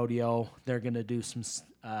end of the rodeo. They're going to do some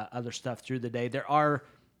other stuff through the day.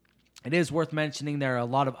 It is worth mentioning there are a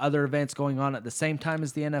lot of other events going on at the same time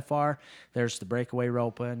as the NFR. There's the Breakaway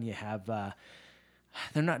Roping. You have,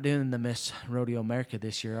 they're not doing the Miss Rodeo America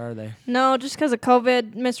this year, are they? No, just because of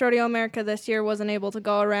COVID, Miss Rodeo America this year wasn't able to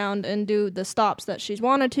go around and do the stops that she's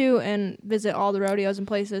wanted to and visit all the rodeos and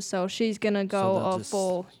places. So she's going to go they'll a just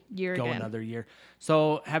full year Go again. another year.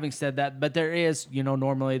 So having said that, but there is,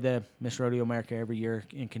 normally the Miss Rodeo America every year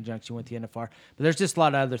in conjunction with the NFR. But there's just a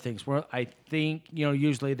lot of other things. Where I think,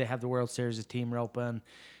 usually they have the World Series of Team Roping.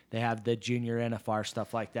 They have the Junior NFR,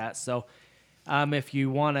 stuff like that. So if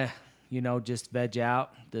you want to, just veg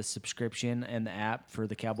out, the subscription and the app for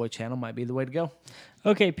the Cowboy Channel might be the way to go.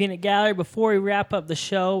 Okay, Peanut Gallery, before we wrap up the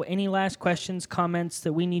show, any last questions, comments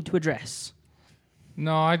that we need to address?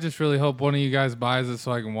 No, I just really hope one of you guys buys it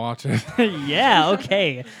so I can watch it. Yeah,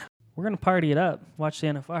 okay. We're going to party it up. Watch the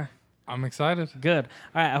NFR. I'm excited. Good.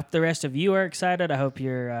 All right, I hope the rest of you are excited. I hope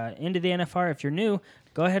you're into the NFR. If you're new,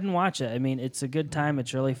 go ahead and watch it. I mean, it's a good time.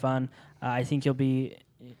 It's really fun. I think you'll be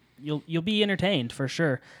entertained for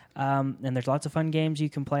sure. And there's lots of fun games you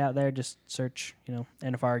can play out there. Just search,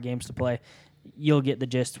 NFR games to play. You'll get the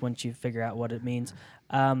gist once you figure out what it means.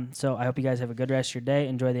 So I hope you guys have a good rest of your day.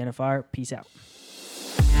 Enjoy the NFR. Peace out.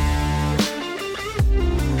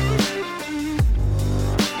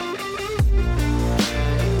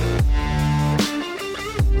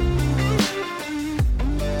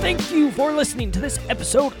 Thank you for listening to this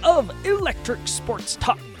episode of Electric Sports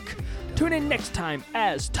Talk. Tune in next time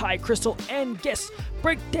as Ty Crystal and guests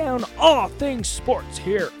break down all things sports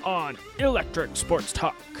here on Electric Sports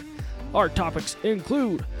Talk. Our topics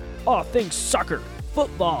include all things soccer,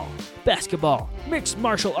 football, basketball, mixed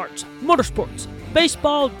martial arts, motorsports,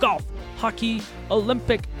 baseball, golf, hockey,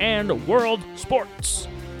 Olympic, and world sports.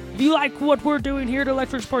 If you like what we're doing here at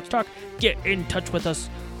Electric Sports Talk, get in touch with us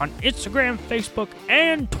on Instagram, Facebook,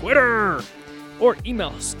 and Twitter. Or email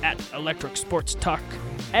us at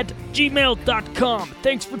electricsportstalk@gmail.com.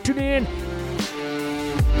 Thanks for tuning in.